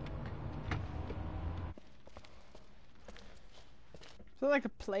 Is that like a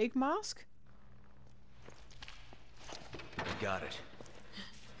plague mask? Got it.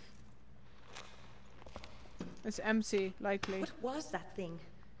 It's empty, likely. What was that thing?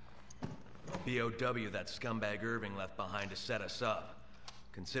 BOW that scumbag Irving left behind to set us up.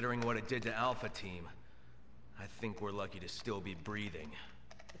 Considering what it did to Alpha Team, I think we're lucky to still be breathing.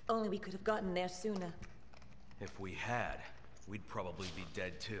 If only we could have gotten there sooner. If we had, we'd probably be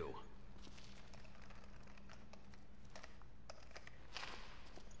dead too.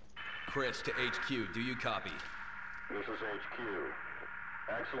 Chris to HQ, do you copy? This is HQ.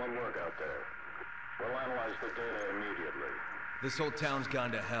 Excellent work out there. We'll analyze the data immediately. This whole town's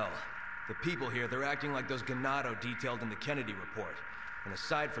gone to hell. The people here, they're acting like those Ganado detailed in the Kennedy report. And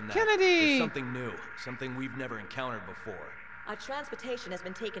aside from that, Kennedy! there's something new. Something we've never encountered before. Our transportation has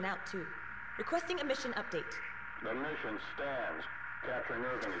been taken out too. Requesting a mission update. The mission stands. Capturing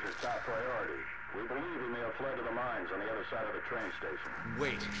Irving is your top priority. We believe he may have fled to the mines on the other side of the train station.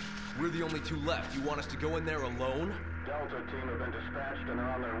 Wait, we're the only two left. You want us to go in there alone? Delta team have been dispatched and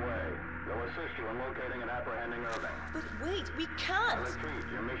are on their way. They'll assist you in locating and apprehending Irving. But wait, we I can't! repeat,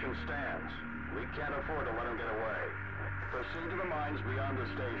 your mission stands. We can't afford to let him get away. Proceed to the mines beyond the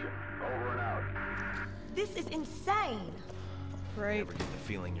station. Over and out. This is insane! Great. Ever get the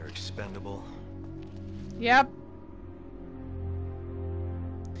feeling you're expendable? Yep.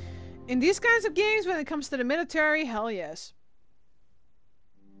 In these kinds of games, when it comes to the military, hell yes.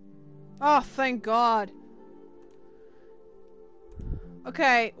 Oh, thank God.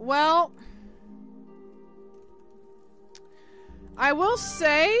 Okay, well... I will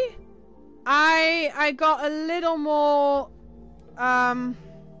say... I got a little more... I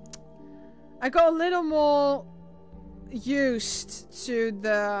got a little more... used to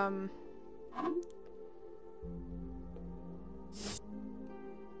the...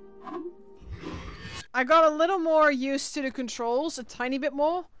 I got a little more used to the controls, a tiny bit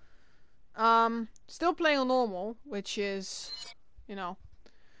more. Still playing on normal, which is, you know,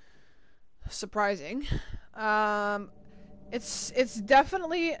 surprising. It's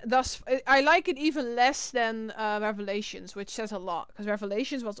definitely I like it even less than Revelations, which says a lot, because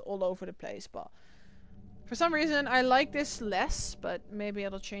Revelations was all over the place. But for some reason, I like this less. But maybe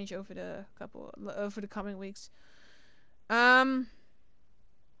it'll change over the coming weeks.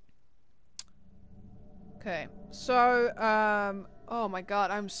 Okay, so, oh my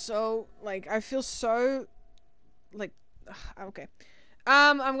god, I'm so, like, I feel so, like, okay.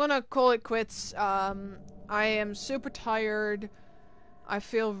 I'm gonna call it quits. I am super tired. I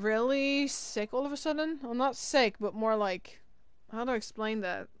feel really sick all of a sudden. Well, not sick, but more like, how do I explain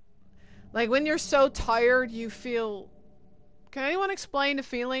that? Like, when you're so tired, you feel, can anyone explain the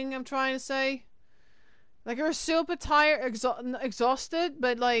feeling I'm trying to say? Like, you're super tired, exhausted,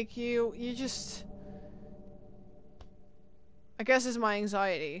 but, like, you just... I guess it's my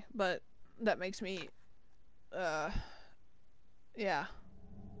anxiety, but that makes me, yeah,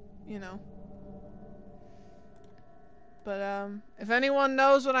 you know. But, if anyone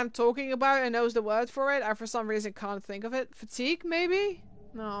knows what I'm talking about and knows the word for it, I for some reason can't think of it. Fatigue, maybe?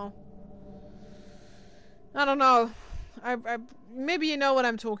 No. I don't know. Maybe you know what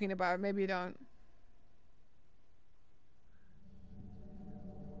I'm talking about, maybe you don't.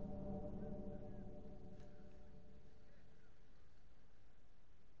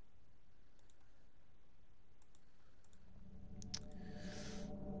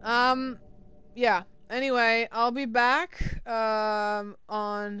 Yeah. Anyway, I'll be back,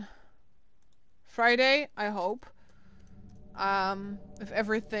 on Friday, I hope. If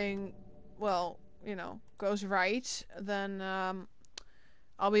everything, well, you know, goes right, then,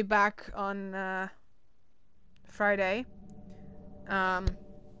 I'll be back on, Friday.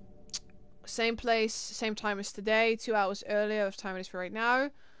 Same place, same time as today, 2 hours earlier of time it is for right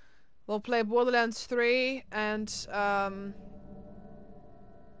now. We'll play Borderlands 3, and,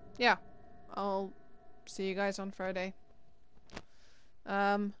 yeah. I'll see you guys on Friday.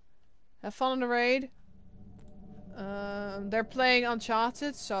 Have fun on the raid. They're playing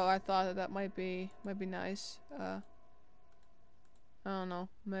Uncharted, so I thought that might be nice. I don't know,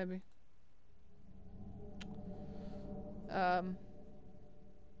 maybe. I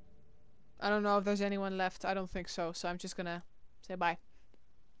don't know if there's anyone left. I don't think so. So I'm just gonna say bye.